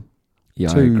 Yeah. Yeah,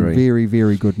 2 I agree. very,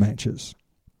 very good matches.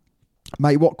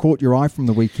 Mate, what caught your eye from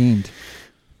the weekend?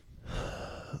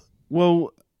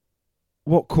 Well,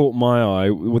 what caught my eye,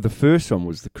 the first one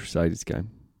was the Crusaders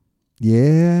game.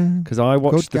 Yeah. Because I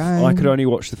could only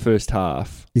watch the first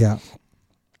half. Yeah.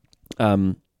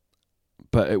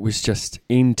 But it was just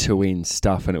end-to-end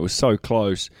stuff, and it was so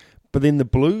close. But then the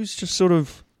Blues just sort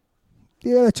of...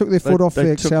 Yeah, they took their foot off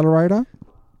the accelerator.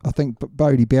 I think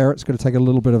Bodie Barrett's got to take a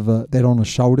little bit of that on his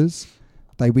shoulders.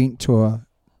 They went to a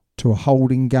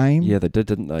holding game. Yeah, they did,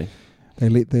 didn't they? They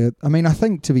let I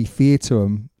think to be fair to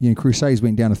them, Crusaders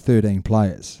went down to 13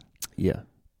 players. Yeah.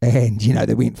 And,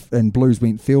 Blues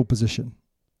went field position.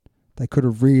 They could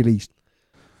have really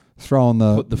thrown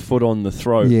put the foot on the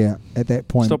throat. Yeah, at that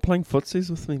point. Stop playing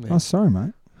footsies with me, man. Oh, sorry,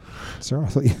 mate. Sorry, I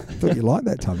thought you liked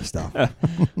that type of stuff.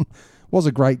 Was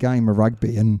a great game of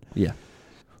rugby, and yeah,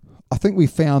 I think we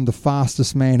found the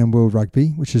fastest man in world rugby,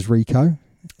 which is Rico,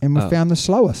 and we found the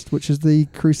slowest, which is the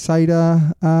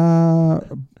Crusader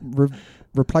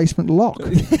replacement lock.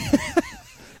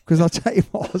 Because I'll tell you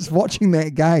what, I was watching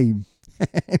that game,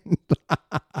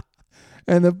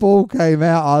 and the ball came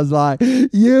out. I was like,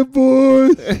 "Yeah,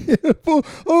 boys, yeah, boy.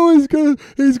 Oh, he's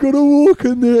gonna walk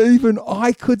in there." Even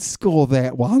I could score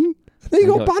that one. He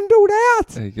got bundled out.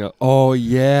 There you go. Oh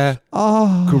yeah.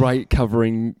 Oh, great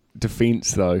covering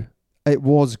defence though. It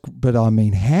was, but I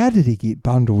mean, how did he get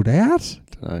bundled out?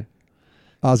 I don't know.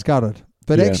 I was gutted.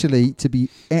 But actually, to be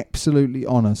absolutely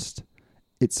honest,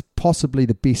 it's possibly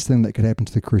the best thing that could happen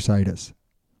to the Crusaders.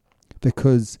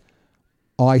 Because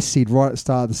I said right at the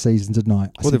start of the season, didn't I?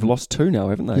 They've lost 2 now,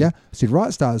 haven't they? Yeah. I said right at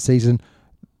the start of the season,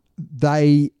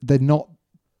 they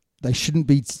shouldn't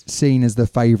be seen as the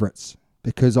favourites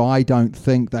because I don't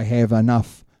think they have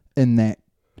enough in that.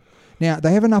 Now,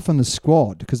 they have enough in the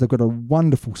squad because they've got a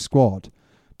wonderful squad,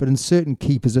 but in certain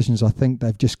key positions, I think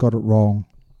they've just got it wrong.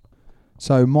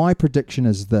 So my prediction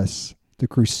is this. The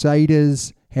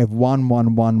Crusaders have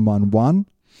 1-1-1-1-1,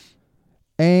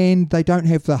 and they don't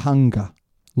have the hunger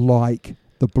like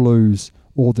the Blues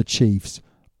or the Chiefs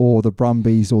or the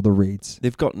Brumbies or the Reds.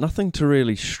 They've got nothing to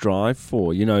really strive for.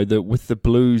 With the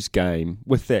Blues game,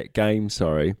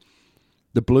 the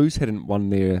Blues hadn't won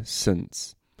there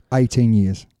since 18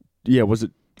 years. Yeah, was it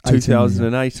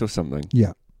 2008 or something?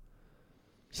 Yeah.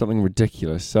 Something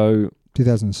ridiculous. So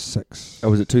 2006. Oh,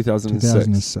 was it 2006?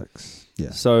 2006, yeah.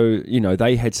 So,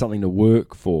 they had something to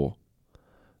work for.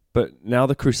 But now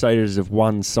the Crusaders have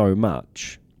won so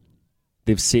much,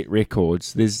 they've set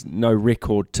records. There's no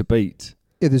record to beat.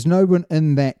 Yeah, there's no one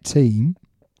in that team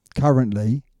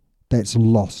currently that's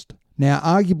lost. Now,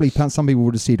 arguably, some people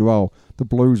would have said, well, the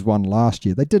Blues won last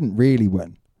year. They didn't really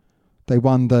win. They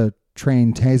won the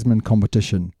Trans-Tasman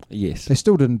competition. Yes. They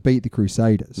still didn't beat the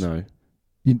Crusaders. No.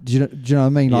 Do you know what I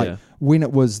mean? Like, when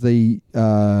it was the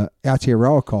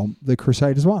Aotearoa comp, the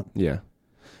Crusaders won. Yeah.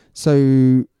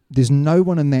 So there's no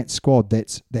one in that squad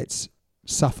that's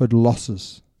suffered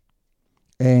losses.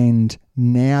 And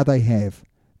now they have.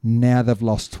 Now they've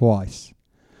lost twice.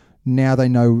 Now they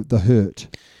know the hurt.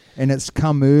 And it's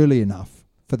come early enough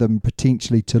for them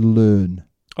potentially to learn.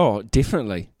 Oh,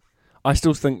 definitely. I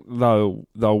still think they'll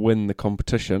win the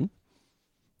competition.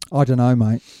 I don't know,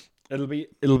 mate. It'll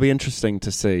be interesting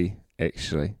to see,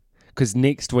 actually. Because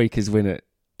next week is when it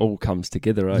all comes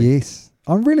together, eh? Yes.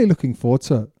 I'm really looking forward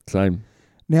to it. Same.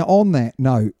 Now, on that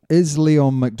note, is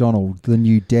Leon McDonald the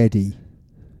new daddy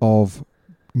of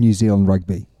New Zealand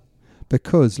rugby?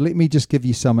 Because let me just give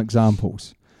you some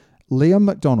examples. Leon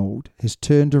McDonald has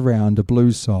turned around a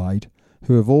Blues side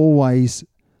who have always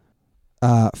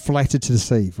flattered to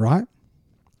deceive, right?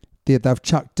 They've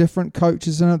chucked different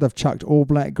coaches in it. They've chucked All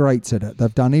Black greats at it.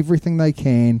 They've done everything they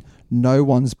can. No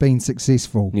one's been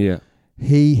successful. Yeah.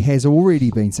 He has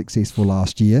already been successful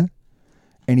last year,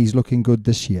 and he's looking good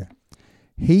this year.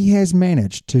 He has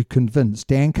managed to convince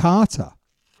Dan Carter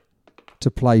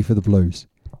to play for the Blues.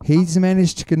 He's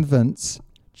managed to convince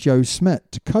Joe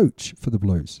Schmidt to coach for the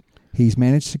Blues. He's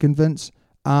managed to convince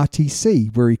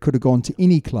RTC, where he could have gone to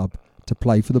any club, to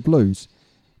play for the Blues.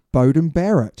 Bowden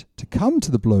Barrett to come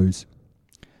to the Blues.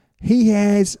 He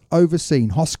has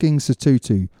overseen Hosking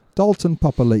Satutu, Dalton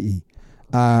Papali'i,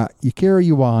 Yukira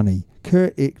Ioane,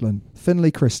 Kurt Eklund,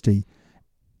 Finlay Christie,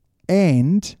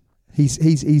 and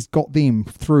he's got them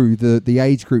through the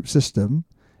age group system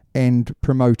and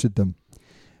promoted them.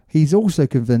 He's also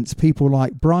convinced people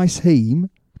like Bryce Heem,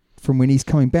 from when he's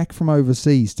coming back from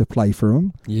overseas, to play for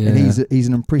him. Yeah. And he's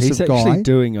an impressive guy. He's actually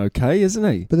doing okay,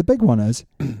 isn't he? But the big one is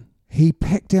he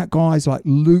packed out guys like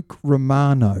Luke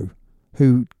Romano,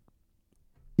 who,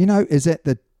 is at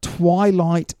the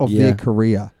twilight of their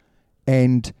career,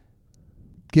 and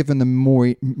given them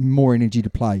more energy to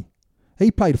play.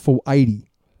 He played a full 80,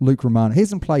 Luke Romano. He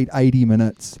hasn't played 80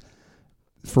 minutes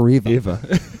forever. Ever.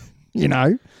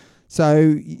 So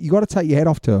you got to take your hat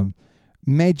off to him.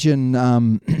 Imagine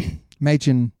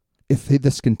if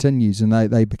this continues and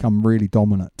they become really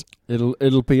dominant.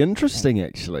 It'll be interesting,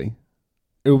 actually.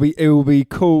 It will be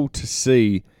cool to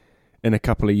see in a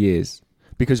couple of years,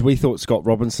 because we thought Scott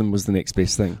Robinson was the next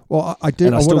best thing. Well, I do,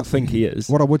 and I still think he is.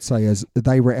 What I would say is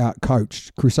they were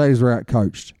out-coached. Crusaders were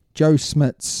out-coached. Joe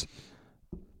Smith's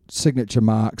signature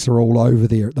marks are all over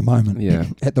there at the moment. Yeah.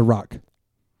 At the ruck.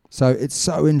 So it's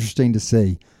so interesting to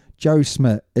see. Joe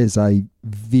Smith is a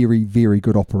very, very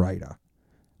good operator.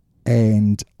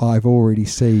 And I've already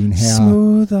seen how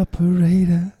smooth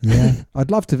operator. Yeah. I'd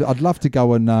love to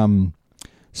go and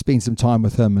spend some time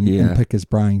with him and pick his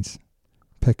brains.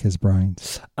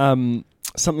 Something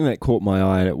that caught my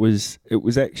eye, and it was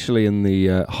actually in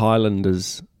the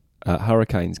Highlanders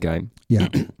Hurricanes game. Yeah.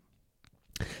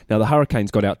 Now the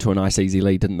Hurricanes got out to a nice easy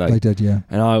lead, didn't they? They did, yeah.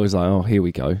 And I was like, oh, here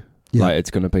we go. Yeah. Like,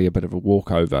 it's going to be a bit of a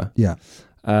walkover. Yeah.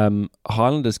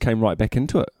 Highlanders came right back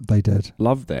into it. They did.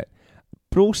 Loved that.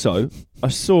 But also, I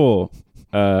saw...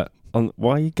 why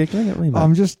are you giggling at me, mate?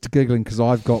 I'm just giggling because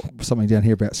I've got something down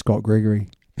here about Scott Gregory.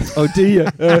 Oh, do you?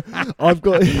 I've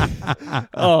got...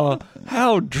 Oh,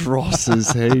 how dross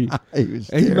is he?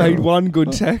 He made one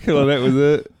good tackle and that was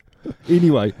it.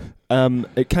 Anyway,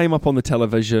 it came up on the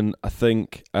television. I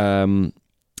think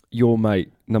your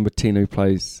mate, number 10, who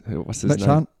plays... What's his name?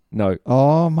 Hunt? No.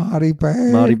 Oh, Marty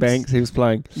Banks. Marty Banks, he was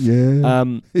playing. Yeah.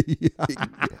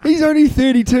 He's only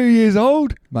 32 years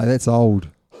old. Mate, that's old.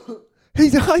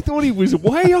 I thought he was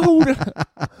way older.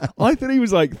 I thought he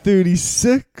was like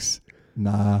 36.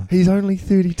 Nah. He's only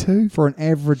 32. For an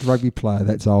average rugby player,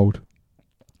 that's old.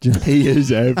 He is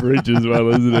average as well,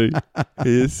 isn't he?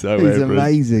 He is so average. He's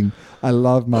amazing. I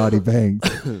love Marty Banks.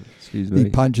 Excuse me. He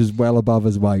punches well above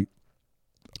his weight.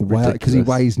 Because he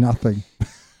weighs nothing.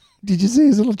 Did you see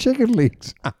his little chicken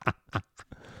legs?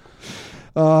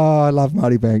 Oh, I love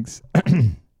Marty Banks. What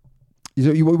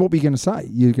were you going to say?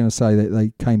 You're going to say that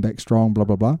they came back strong, blah,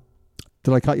 blah, blah.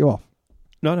 Did I cut you off?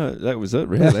 No, that was it,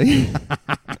 really.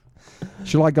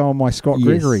 Shall I go on my Scott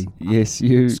Gregory? Yes,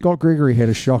 you. Scott Gregory had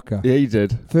a shocker. Yeah, he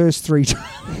did. First three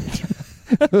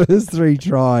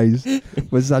tries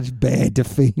was such bad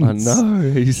defence. I know,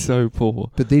 he's so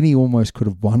poor. But then he almost could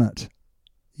have won it.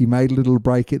 He made a little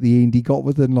break at the end. He got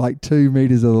within like 2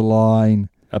 meters of the line.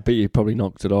 I bet you probably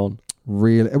knocked it on.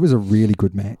 Really, it was a really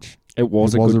good match. It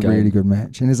was a really good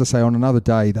match. And as I say, on another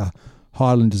day, the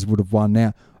Highlanders would have won.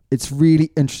 Now, it's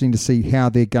really interesting to see how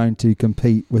they're going to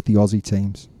compete with the Aussie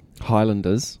teams.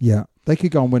 Highlanders? Yeah. They could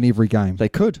go and win every game. They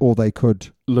could. Or they could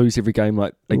lose every game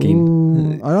like again.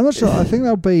 Ooh, I'm not sure. I think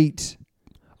they'll beat...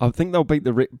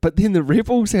 the... But then the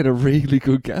Rebels had a really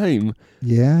good game.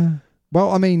 Yeah.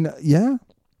 Well, I mean, yeah.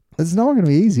 It's not going to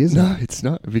be easy, is it? No, it's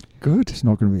not. It'll be good. It's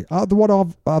not going to be.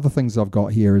 Other things I've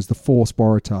got here is the Force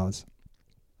Waratahs.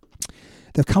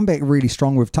 they've come back really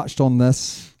strong. We've touched on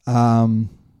this. Do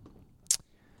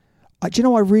you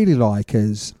know what I really like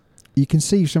is you can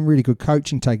see some really good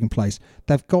coaching taking place.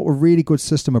 They've got a really good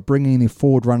system of bringing their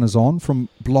forward runners on from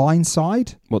blind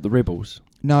side. What, the Rebels?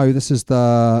 No, this is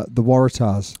the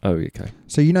Waratahs. Oh, okay.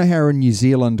 So you know how in New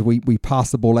Zealand we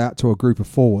pass the ball out to a group of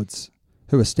forwards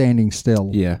who are standing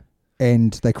still. Yeah.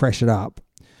 And they crash it up.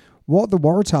 What the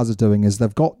Waratahs are doing is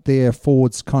they've got their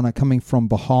forwards kind of coming from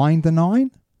behind the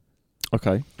 9.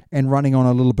 Okay. And running on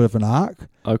a little bit of an arc.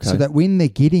 Okay. So that when they're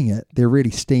getting it, they're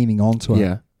really steaming onto it.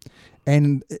 Yeah.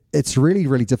 And it's really,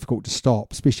 really difficult to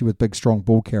stop, especially with big, strong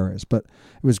ball carriers. But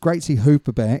it was great to see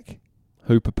Hooper back.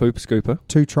 Hooper, Pooper, Scooper.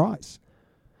 2 tries.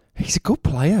 He's a good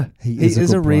player. He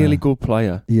is a really good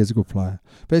player. He is a good player.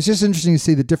 But it's just interesting to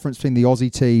see the difference between the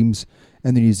Aussie teams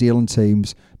and the New Zealand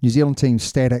teams. New Zealand teams,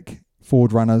 static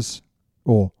forward runners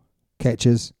or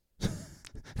catchers.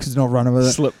 Because they're not running with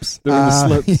it. Slips. They're in the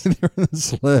slips. Yeah, they're in the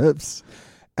slips.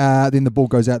 Then the ball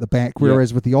goes out the back.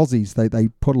 Whereas with the Aussies, they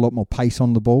put a lot more pace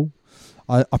on the ball.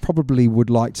 I probably would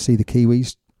like to see the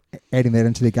Kiwis adding that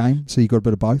into their game. So you got a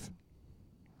bit of both.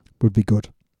 Would be good.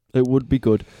 It would be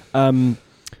good.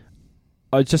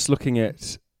 I was just looking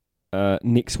at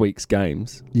next week's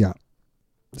games. Yeah.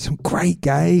 Some great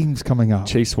games coming up.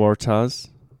 Chiefs, Waratahs.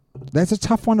 That's a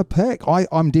tough one to pick.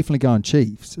 I'm definitely going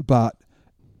Chiefs, but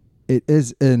it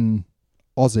is in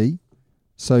Aussie.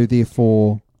 So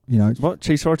therefore, you know. What?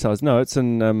 Chiefs, Waratahs? No, it's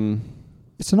in...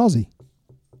 It's an Aussie.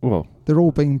 Well. They're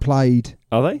all being played...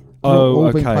 Are they? All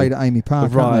okay. being played at Amy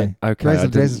Park, right. aren't they? Okay.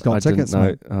 Raz has got tickets,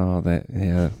 mate.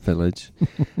 Village.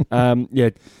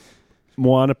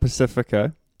 Moana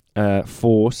Pacifica,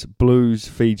 Force, Blues,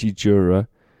 Fiji, Jura,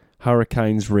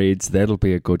 Hurricanes, Reds. That'll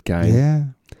be a good game. Yeah.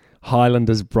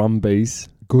 Highlanders, Brumbies.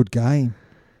 Good game.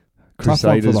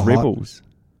 Crusaders, Rebels.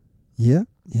 Yeah.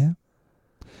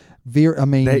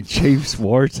 That Chiefs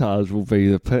Waratahs will be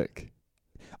the pick.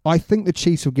 I think the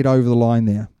Chiefs will get over the line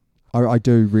there. I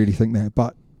do really think that,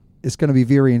 but it's going to be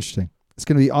very interesting. It's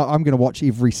going to be. I'm going to watch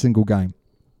every single game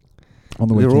on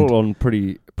the weekend. They're all on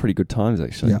pretty good times,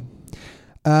 actually.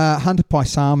 Yeah. Hunter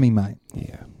Paisami, mate.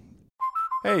 Yeah.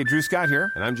 Hey, Drew Scott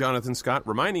here, and I'm Jonathan Scott,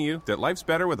 reminding you that life's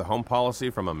better with a home policy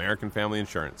from American Family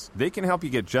Insurance. They can help you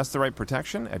get just the right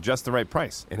protection at just the right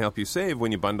price and help you save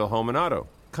when you bundle home and auto.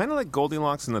 Kind of like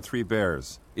Goldilocks and the Three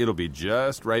Bears. It'll be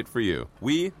just right for you.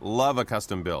 We love a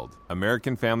custom build.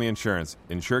 American Family Insurance.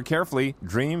 Insure carefully,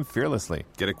 dream fearlessly.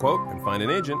 Get a quote and find an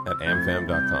agent at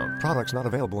amfam.com. Products not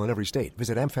available in every state.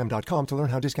 Visit amfam.com to learn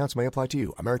how discounts may apply to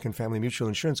you. American Family Mutual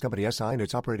Insurance Company, SI, and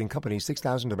its operating company,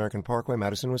 6000 American Parkway,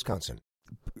 Madison, Wisconsin.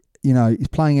 You know, he's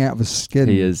playing out of his skin.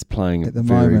 He is playing at the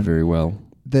very, moment. very well.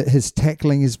 His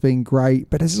tackling has been great,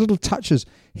 but his little touches.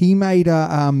 He made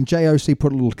JOC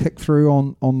put a little kick through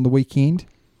on the weekend.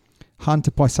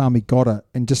 Hunter Paisami got it,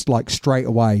 and just like straight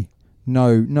away,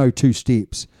 no 2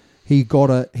 steps. He got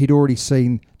it. He'd already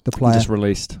seen the player.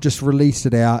 Just released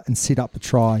it out and set up the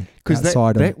try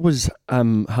outside him. That was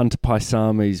Hunter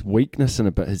Paisami's weakness in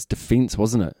a bit, his defence,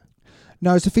 wasn't it?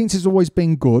 No, his defence has always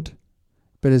been good,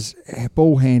 but his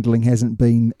ball handling hasn't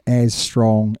been as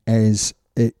strong as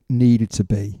it needed to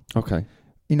be. Okay.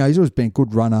 You know, he's always been a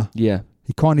good runner. Yeah.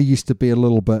 He kind of used to be a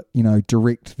little bit,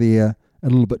 direct there, a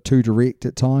little bit too direct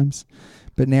at times.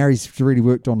 But now he's really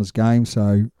worked on his game.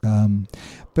 So,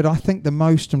 but I think the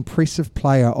most impressive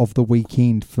player of the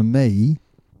weekend for me,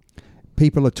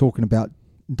 people are talking about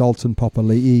Dalton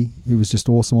Papali'i, who was just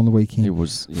awesome on the weekend. He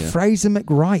was, yeah. Fraser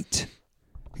McWright,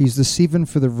 he's the 7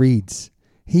 for the Reds.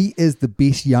 He is the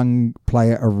best young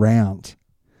player around.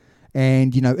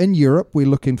 And, in Europe, we're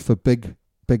looking for big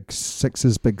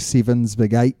 6s, big 7s,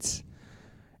 big 8s.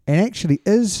 And actually,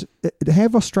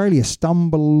 have Australia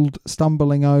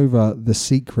stumbling over the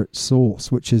secret sauce,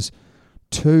 which is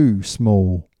 2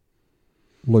 small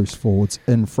loose forwards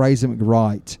in Fraser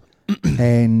McWright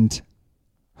and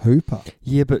Hooper.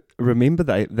 Yeah, but remember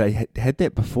they had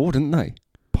that before, didn't they?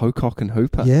 Pocock and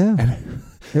Hooper. Yeah.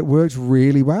 It worked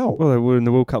really well. Well, they were in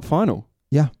the World Cup final.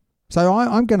 Yeah. So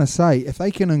I'm going to say, if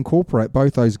they can incorporate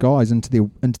both those guys into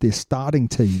their starting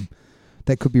team,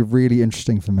 that could be really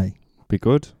interesting for me. Be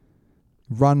good.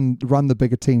 Run the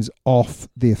bigger teams off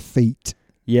their feet.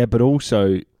 Yeah, but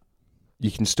also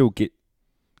you can still get,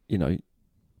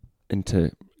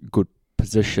 into good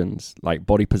positions, like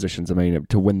body positions,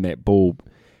 to win that ball.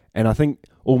 And I think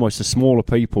almost the smaller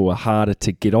people are harder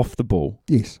to get off the ball.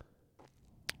 Yes.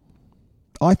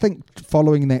 I think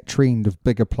following that trend of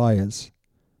bigger players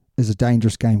is a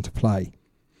dangerous game to play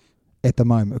at the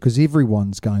moment because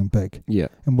everyone's going big. Yeah.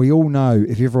 And we all know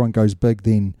if everyone goes big,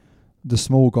 then the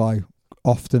small guy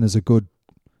often is a good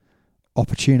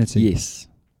opportunity. Yes.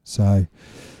 So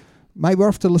Mate, we're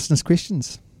off to listeners'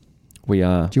 questions. We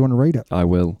are. Do you want to read it? I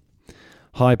will.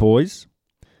 Hi, boys.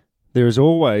 There is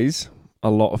always a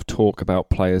lot of talk about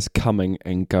players coming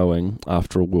and going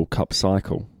after a World Cup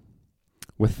cycle.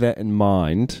 With that in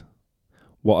mind,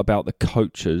 what about the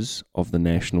coaches of the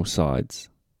national sides?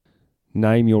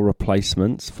 Name your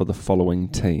replacements for the following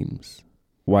teams: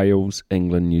 Wales,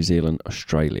 England, New Zealand,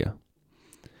 Australia.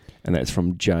 And that's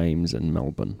from James in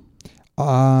Melbourne.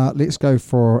 Let's go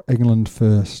for England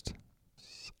first.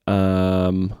 I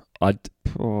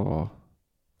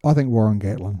think Warren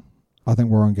Gatland. I think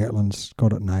Warren Gatland's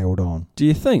got it nailed on. Do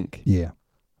you think? Yeah.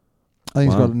 I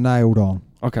think he's got it nailed on.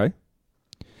 Okay.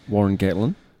 Warren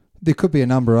Gatland. There could be a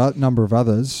number of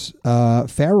others.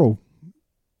 Farrell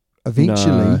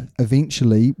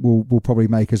eventually will probably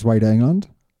make his way to England,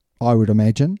 I would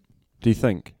imagine. Do you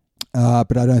think?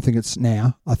 But I don't think it's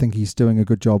now. I think he's doing a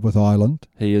good job with Ireland.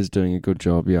 He is doing a good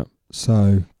job, yeah.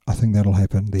 So I think that'll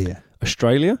happen there.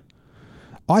 Australia?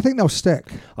 I think they'll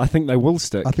stick. I think they will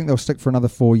stick. I think they'll stick for another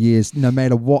 4 years, no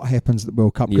matter what happens at the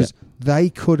World Cup, because they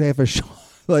could have a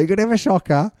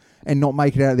shocker and not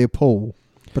make it out of their pool.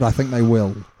 But I think they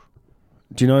will.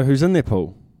 Do you know who's in their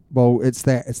pool? Well, it's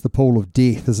the pool of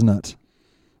death, isn't it?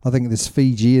 I think there's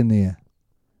Fiji in there.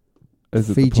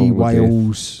 Fiji,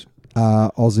 Wales,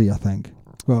 Aussie, I think.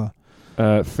 Well,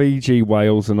 Fiji,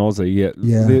 Wales, and Aussie.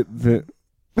 Yeah.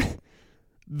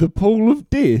 The pool of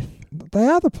death. They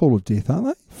are the pool of death,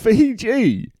 aren't they?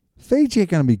 Fiji are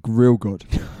going to be real good.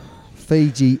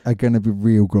 Fiji are going to be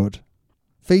real good.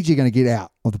 Fiji are going to get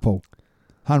out of the pool.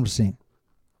 100%.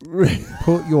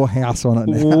 Put your house on it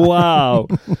now. Wow.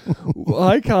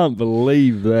 I can't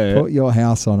believe that. Put your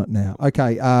house on it now.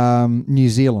 Okay, New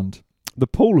Zealand. The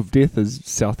pool of death is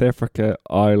South Africa,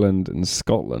 Ireland, and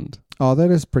Scotland. Oh, that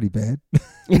is pretty bad.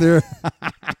 That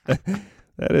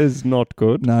is not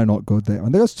good. No, not good, that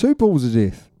one. There's 2 pools of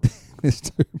death. There's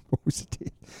 2 pools of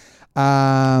death.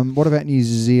 What about New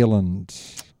Zealand?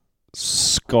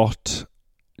 Scott,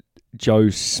 Joe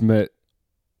Schmidt,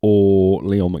 or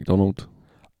Leon McDonald?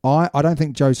 I don't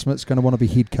think Joe Schmidt's going to want to be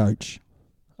head coach.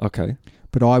 Okay.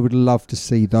 But I would love to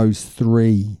see those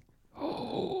 3.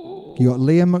 You got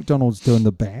Liam McDonald's doing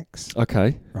the backs.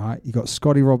 Okay. Right. You got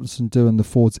Scotty Robinson doing the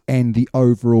forwards and the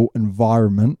overall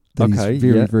environment that he's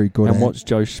very, very good at. And what's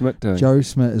Joe Schmidt doing? Joe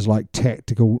Schmidt is like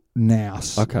tactical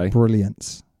nous. Okay.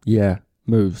 Brilliance. Yeah.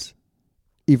 Moves.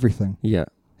 Everything. Yeah.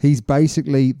 He's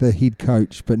basically the head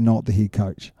coach, but not the head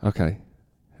coach. Okay.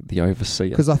 The overseer.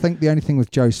 Because I think the only thing with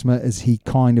Joe Schmidt is he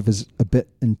kind of is a bit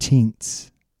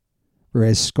intense,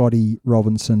 whereas Scotty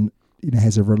Robinson,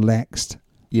 has a relaxed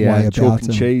way about chalk and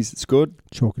him. Cheese. It's good.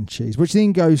 Chalk and cheese, which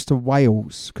then goes to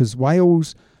Wales, because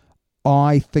Wales,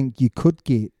 I think you could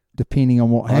get, depending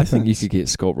on what happens. I think you could get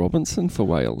Scott Robinson for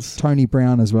Wales. Tony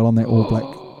Brown as well on that All Black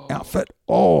outfit.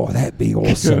 Oh, that'd be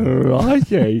awesome.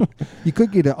 Righty. You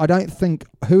could get it. I don't think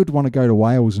who would want to go to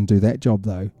Wales and do that job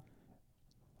though.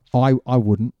 I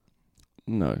wouldn't.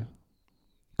 No.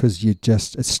 Because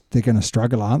they're going to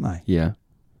struggle, aren't they? Yeah.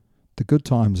 The good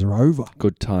times are over.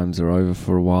 Good times are over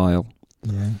for a while.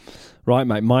 Yeah. Right,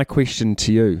 mate, my question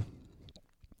to you.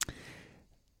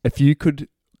 If you could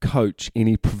coach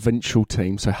any provincial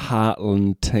team, so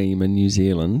Heartland team in New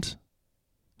Zealand,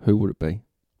 who would it be?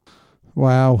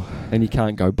 Wow. And you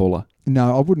can't go Buller.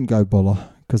 No, I wouldn't go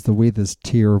Buller because the weather's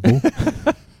terrible.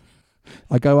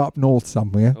 I go up north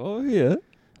somewhere. Oh, yeah.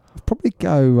 I'd probably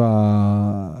go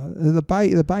the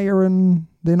Bay are in.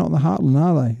 They're not in the Heartland,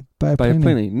 are they? Bay of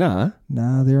Plenty. Nah.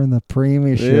 Nah, they're in the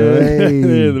Premiership.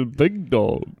 They're the big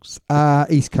dogs.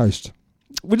 East Coast.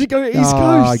 Would you go East Coast?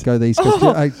 I'd go the East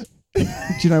Coast. Do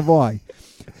you know why?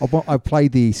 I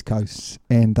played the East Coast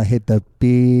and they had the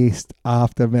best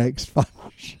after-match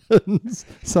functions.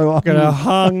 So I'm going to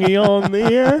hang you on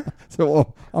there.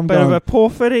 So I'm bit of a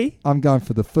porphyry. I'm going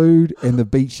for the food and the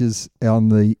beaches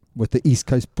with the East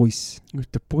Coast boys.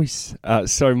 With the boys.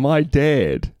 So my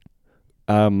dad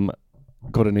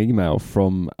got an email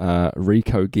from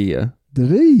Rico Gear. Did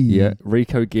he? Yeah,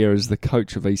 Rico Gear is the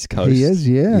coach of East Coast. He is,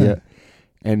 yeah.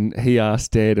 And he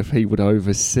asked Dad if he would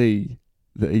oversee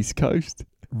the East Coast.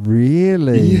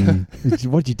 Really? Yeah.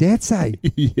 What'd your dad say?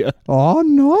 Yeah. Oh,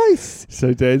 nice.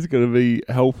 So Dad's going to be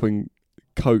helping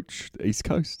coach the East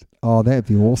Coast. Oh, that'd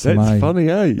be awesome, That's funny,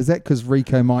 eh? Is that because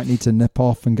Rico might need to nip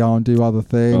off and go and do other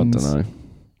things? I don't know.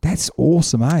 That's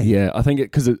awesome, eh? Yeah, I think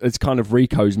because it's kind of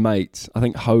Rico's mates. I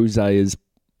think Jose is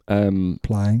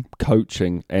playing,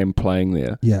 coaching and playing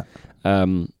there. Yeah.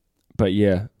 But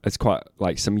yeah, it's quite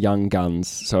like some young guns.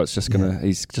 So it's just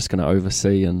he's just gonna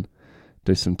oversee and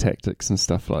do some tactics and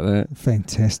stuff like that.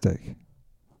 Fantastic.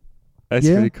 That's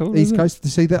pretty cool. East Coast to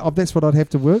see that. That's what I'd have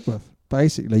to work with.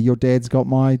 basically your dad's got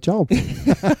my job.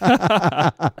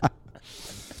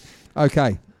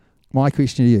 Okay, my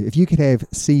question to you. If you could have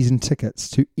season tickets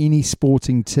to any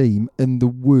sporting team in the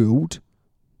world,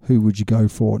 who would you go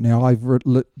for? Now, I've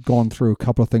gone through a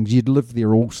couple of things. You'd live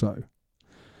there also.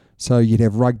 So you'd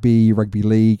have rugby, rugby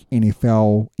league,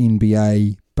 NFL,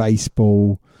 NBA,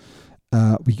 baseball.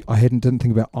 I didn't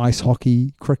think about ice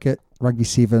hockey, cricket, rugby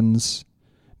sevens.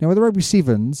 Now, with the rugby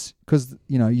sevens, because,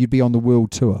 you'd be on the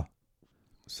world tour.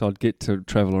 So I'd get to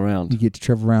travel around. You get to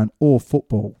travel around, or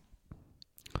football.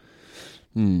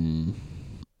 I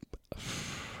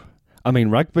mean,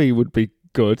 rugby would be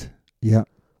good. Yeah.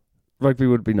 Rugby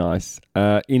would be nice.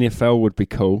 NFL would be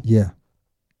cool. Yeah.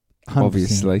 100%.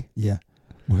 Obviously. Yeah.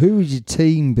 Well, who would your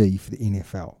team be for the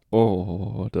NFL?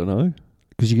 Oh, I don't know.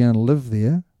 Because you're going to live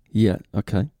there. Yeah,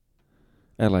 okay.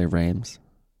 LA Rams.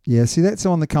 Yeah, see, that's the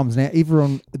one that comes now.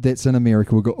 Everyone that's in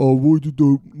America will go, oh, what do you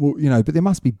do? Well, but there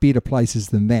must be better places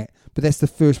than that. But that's the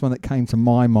first one that came to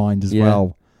my mind as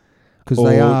well. Because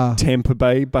they are Tampa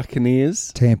Bay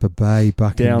Buccaneers. Tampa Bay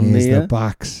Buccaneers, down there. the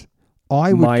Bucks.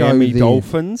 I would Miami go there.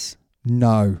 Dolphins.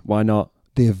 No. Why not?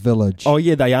 They're Village. Oh,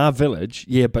 yeah, they are Village.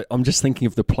 Yeah, but I'm just thinking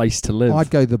of the place to live. I'd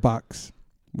go the Bucks.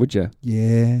 Would you?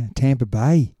 Yeah, Tampa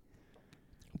Bay.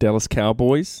 Dallas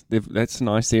Cowboys. That's a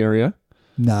nice area.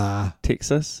 Nah.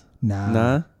 Texas.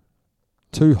 Nah.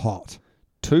 Too hot.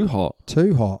 Too hot.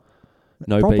 Too hot.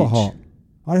 No Proper beach. hot.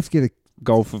 I'd have to get a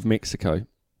Gulf of Mexico.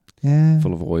 Yeah.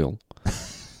 Full of oil.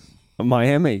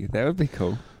 Miami. That would be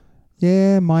cool.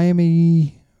 Yeah,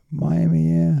 Miami,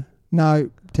 yeah. No,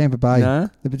 Tampa Bay. Nah?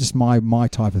 They're just my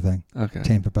type of thing. Okay.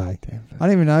 Tampa Bay. I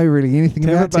don't even know really anything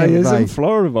about Tampa Bay. Tampa is Bay. in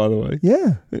Florida, by the way.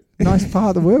 Yeah. Nice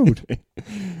part of the world.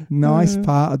 Nice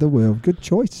part of the world. Good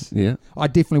choice. Yeah. I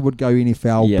definitely would go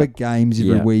NFL. Yeah. Big games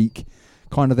every week.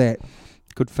 Kind of that.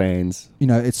 Good fans.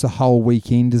 It's the whole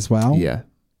weekend as well. Yeah.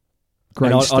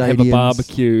 Great and I'd have a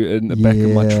barbecue in the back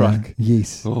of my truck.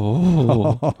 Yes.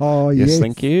 Oh, yes,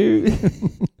 thank you.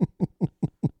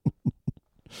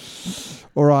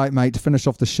 All right, mate, to finish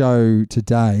off the show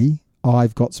today,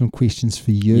 I've got some questions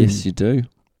for you. Yes, you do.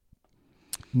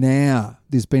 Now,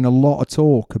 there's been a lot of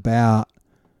talk about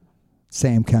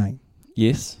Sam Cane.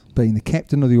 Yes. Being the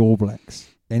captain of the All Blacks.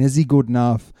 And is he good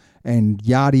enough? And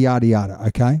yada, yada, yada,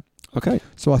 okay? Okay.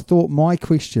 So I thought my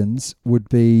questions would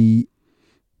be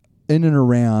in and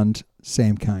around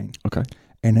Sam Cane. Okay.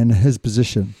 And in his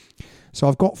position. So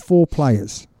I've got 4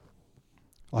 players.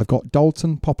 I've got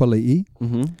Dalton Papali'i,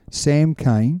 Sam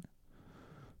Cane,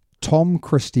 Tom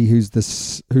Christie, who's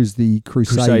the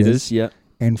Crusaders, yeah,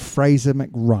 and Fraser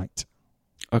McWright.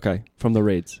 Okay, from the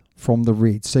Reds. From the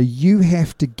Reds. So you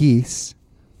have to guess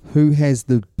who has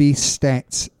the best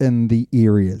stats in the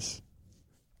areas.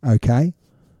 Okay?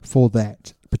 For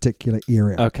that particular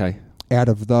area. Okay. Out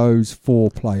of those 4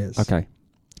 players. Okay.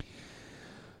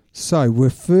 So the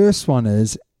first one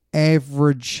is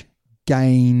average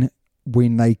gain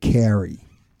when they carry.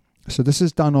 So this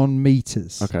is done on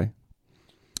meters. Okay.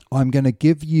 I'm going to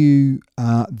give you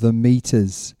the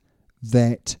meters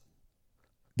that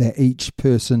each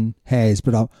person has,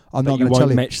 but I'm not going to tell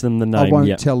you. Match them the name. I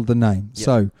won't tell the name. Yep.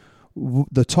 So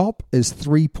the top is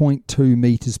 3.2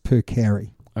 meters per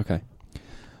carry. Okay.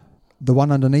 The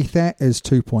one underneath that is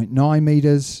 2.9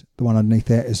 meters. The one underneath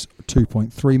that is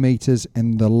 2.3 meters.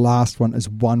 And the last one is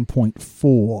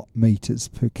 1.4 meters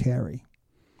per carry.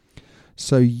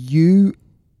 So you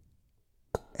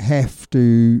have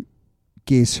to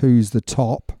guess who's the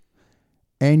top,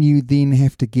 and you then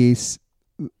have to guess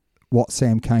what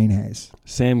Sam Cane has.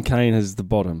 Sam Cane has the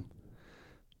bottom.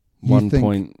 You 1 think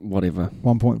point whatever.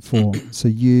 1.4. So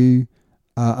you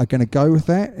are going to go with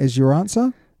that as your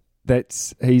answer?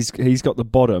 He's got the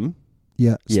bottom.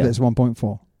 Yeah, so that's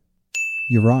 1.4.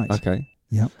 You're right. Okay.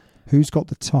 Yep. Who's got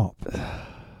the top?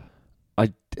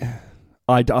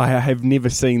 I have never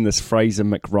seen this Fraser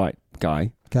McWright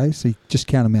guy. Okay, so you just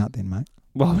count him out then, mate.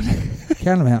 Well,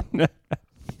 count him out.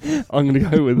 I'm going to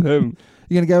go with him.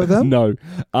 You're going to go with him? No.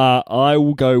 I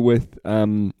will go with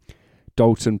Dalton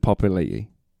Papali'i.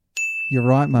 You're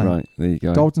right, mate. Right, there you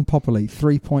go. Dalton Papali'i,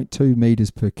 3.2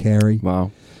 meters per carry.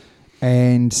 Wow.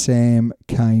 And Sam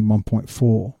Cane,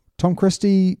 1.4. Tom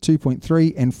Christie,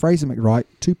 2.3. And Fraser McWright,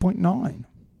 2.9.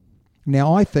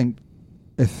 Now, I think,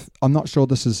 I'm not sure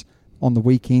this is on the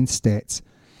weekend stats,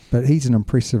 but he's an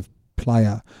impressive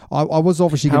player. I was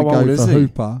obviously going to go for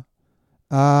Hooper.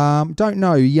 Don't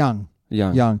know, young.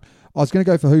 I was going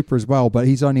to go for Hooper as well, but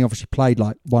he's only obviously played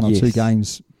like 1 or 2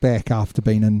 games back after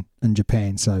being in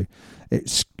Japan, so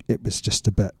it was just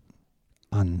a bit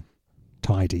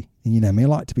untidy, And you know me, I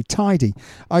like to be tidy.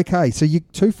 Okay, so you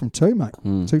 2 from 2,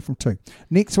 mate. 2 from 2.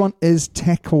 Next one is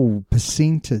tackle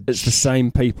percentage. It's the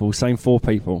same people, same 4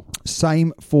 people.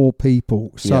 Same 4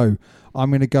 people. So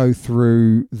I'm going to go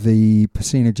through the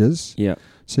percentages. Yeah.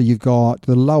 So you've got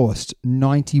the lowest,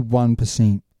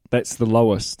 91%. That's the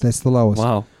lowest. That's the lowest.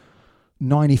 Wow.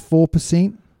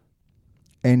 94%.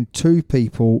 And 2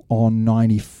 people on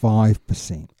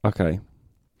 95%. Okay.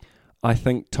 I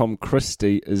think Tom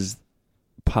Christie is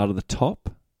part of the top.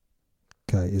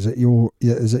 Okay, is it your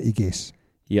guess?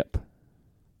 Yep.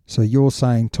 So you're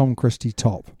saying Tom Christie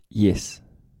top? Yes.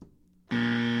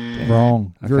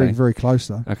 Wrong. Very, Okay. very close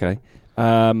though. Okay.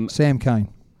 Sam Cane.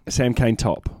 Sam Cane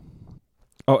top.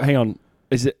 Oh, hang on.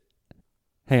 Is it?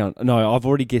 Hang on. No, I've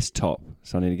already guessed top,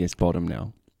 so I need to guess bottom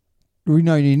now. We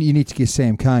know you need to guess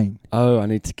Sam Cane. Oh, I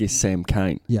need to guess Sam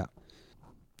Cane. Yeah.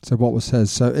 So what was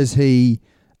his? So is he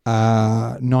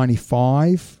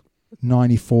 95,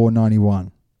 94,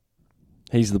 91?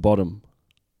 He's the bottom.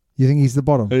 You think he's the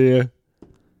bottom? Yeah.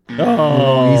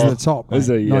 Oh, he's the top. Is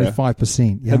Mate. he? Yeah.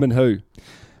 95%. Yeah. Him and who?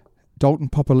 Dalton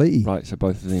Popoliti. Right, so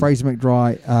both of them. Fraser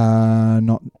McDry,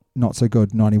 not so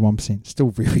good, 91%.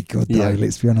 Still very good though,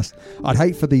 let's be honest. I'd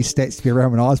hate for these stats to be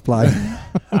around when I was playing.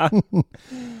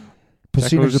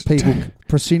 Percentage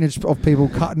of people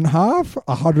cut in half,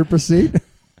 100%.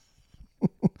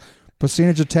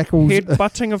 Percentage of tackles.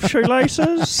 Head-butting of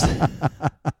shoelaces.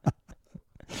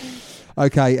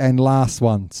 Okay, and last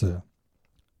one, sir.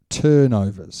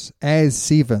 Turnovers. As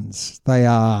sevens, they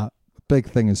are a big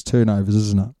thing is turnovers,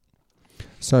 isn't it?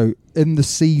 So in the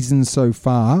season so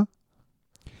far,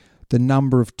 the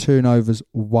number of turnovers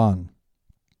 1.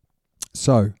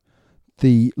 So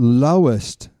the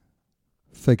lowest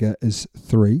figure is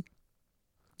 3,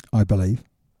 I believe.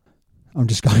 I'm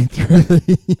just going through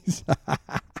these.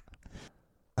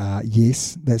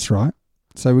 Yes, that's right.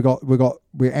 So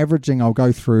we're averaging. I'll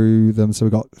go through them. So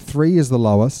we've got 3 is the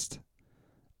lowest.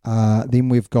 Then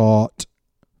we've got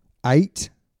 8.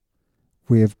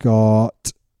 We've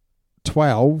got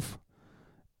 12,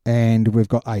 and we've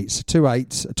got 8. So 2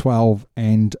 8s, a 12,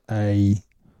 and a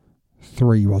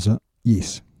 3. Was it?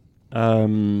 Yes.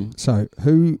 So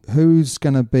who's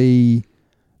going to be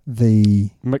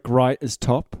the McWright is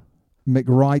top.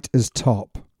 McWright is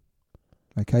top.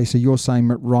 Okay, so you're saying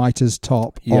McWright is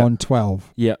top on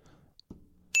 12. Yeah.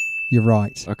 You're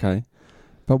right. Okay.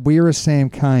 But where is Sam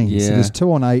Cane? Yeah. So there's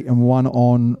 2 on 8 and 1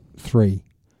 on 3.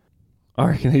 I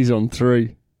reckon he's on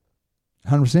 3.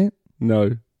 100%?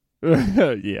 No.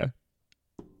 Yeah.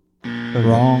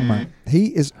 Wrong, mate. He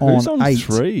is Who's on on 8.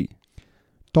 3?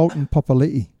 Dalton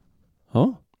Popoliti.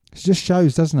 Huh? It just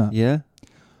shows, doesn't it? Yeah.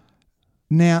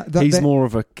 Now He's more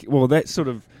of a... Well, that's sort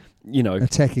of, you know...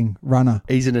 attacking runner.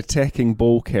 He's an attacking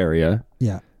ball carrier.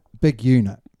 Yeah. Big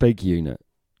unit. Big unit.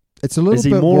 It's a little Is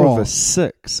bit he more raw. of a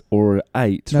 6 or an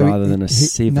 8 rather than a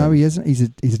 7? No, he isn't. He's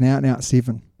an out-and-out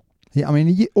 7.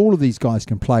 All of these guys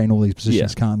can play in all these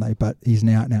positions, can't they? But he's an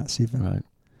out-and-out 7. Right.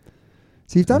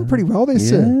 So you've done pretty well there,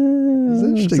 sir. It's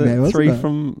interesting, so man, wasn't 3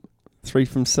 it? Three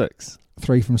from 6.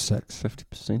 3 from 6.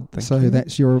 50%. So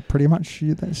that's your pretty much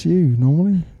that's you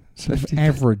normally. Sort of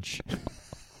average.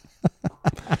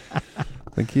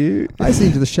 Thank you. That's the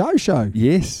end of the show.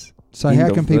 Yes. So End how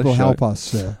of can the people show. help us,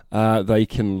 sir? They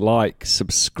can like,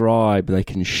 subscribe, they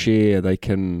can share, they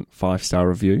can 5-star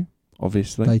review,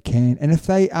 obviously. They can. And if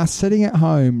they are sitting at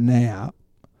home now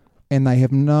and they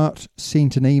have not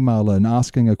sent an email in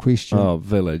asking a question,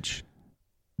 Village.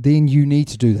 then you need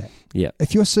to do that. Yeah.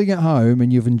 If you're sitting at home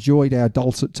and you've enjoyed our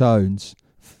dulcet tones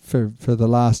for the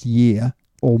last year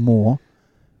or more,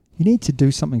 you need to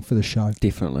do something for the show.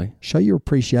 Definitely. Show your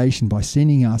appreciation by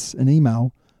sending us an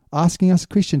email, asking us a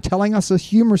question, telling us a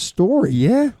humorous story.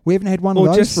 Yeah. We haven't had one Or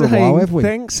of those just for a saying, while, have we?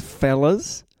 thanks,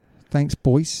 fellas. Thanks,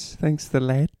 boys. Thanks, the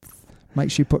lads.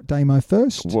 Make sure you put Damo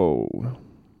first. Whoa.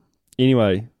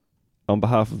 Anyway, on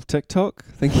behalf of TikTok,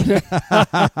 thank you.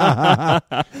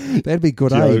 That'd be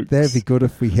good, eh? That'd be good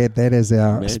if we had that as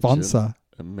our sponsor.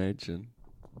 Imagine.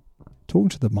 Talking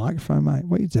to the microphone, mate.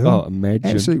 What are you doing? Oh,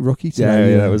 imagine. Absolute rookie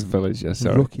today. Yeah, that was Village. Yeah,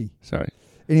 sorry. Rookie. Sorry.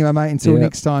 Anyway, mate, until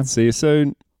next time. See you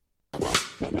soon.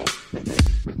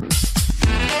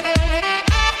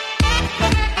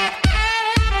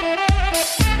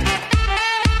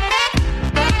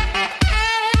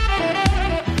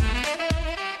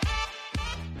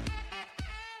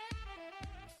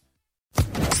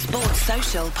 Sports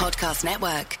Social Podcast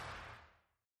Network.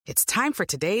 It's time for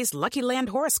today's Lucky Land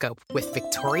horoscope with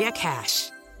Victoria Cash.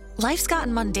 Life's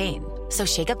gotten mundane, so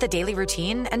shake up the daily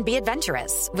routine and be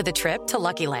adventurous with a trip to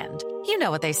Lucky Land. You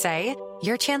know what they say.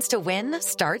 Your chance to win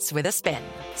starts with a spin.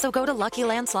 So go to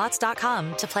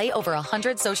LuckyLandSlots.com to play over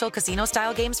 100 social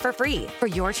casino-style games for free for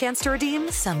your chance to redeem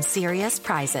some serious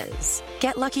prizes.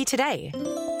 Get lucky today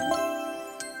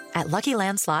at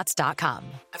LuckyLandSlots.com.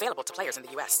 Available to players in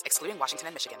the U.S., excluding Washington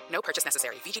and Michigan. No purchase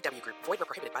necessary. VGW Group. Void where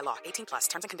prohibited by law. 18+.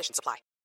 Terms and conditions apply.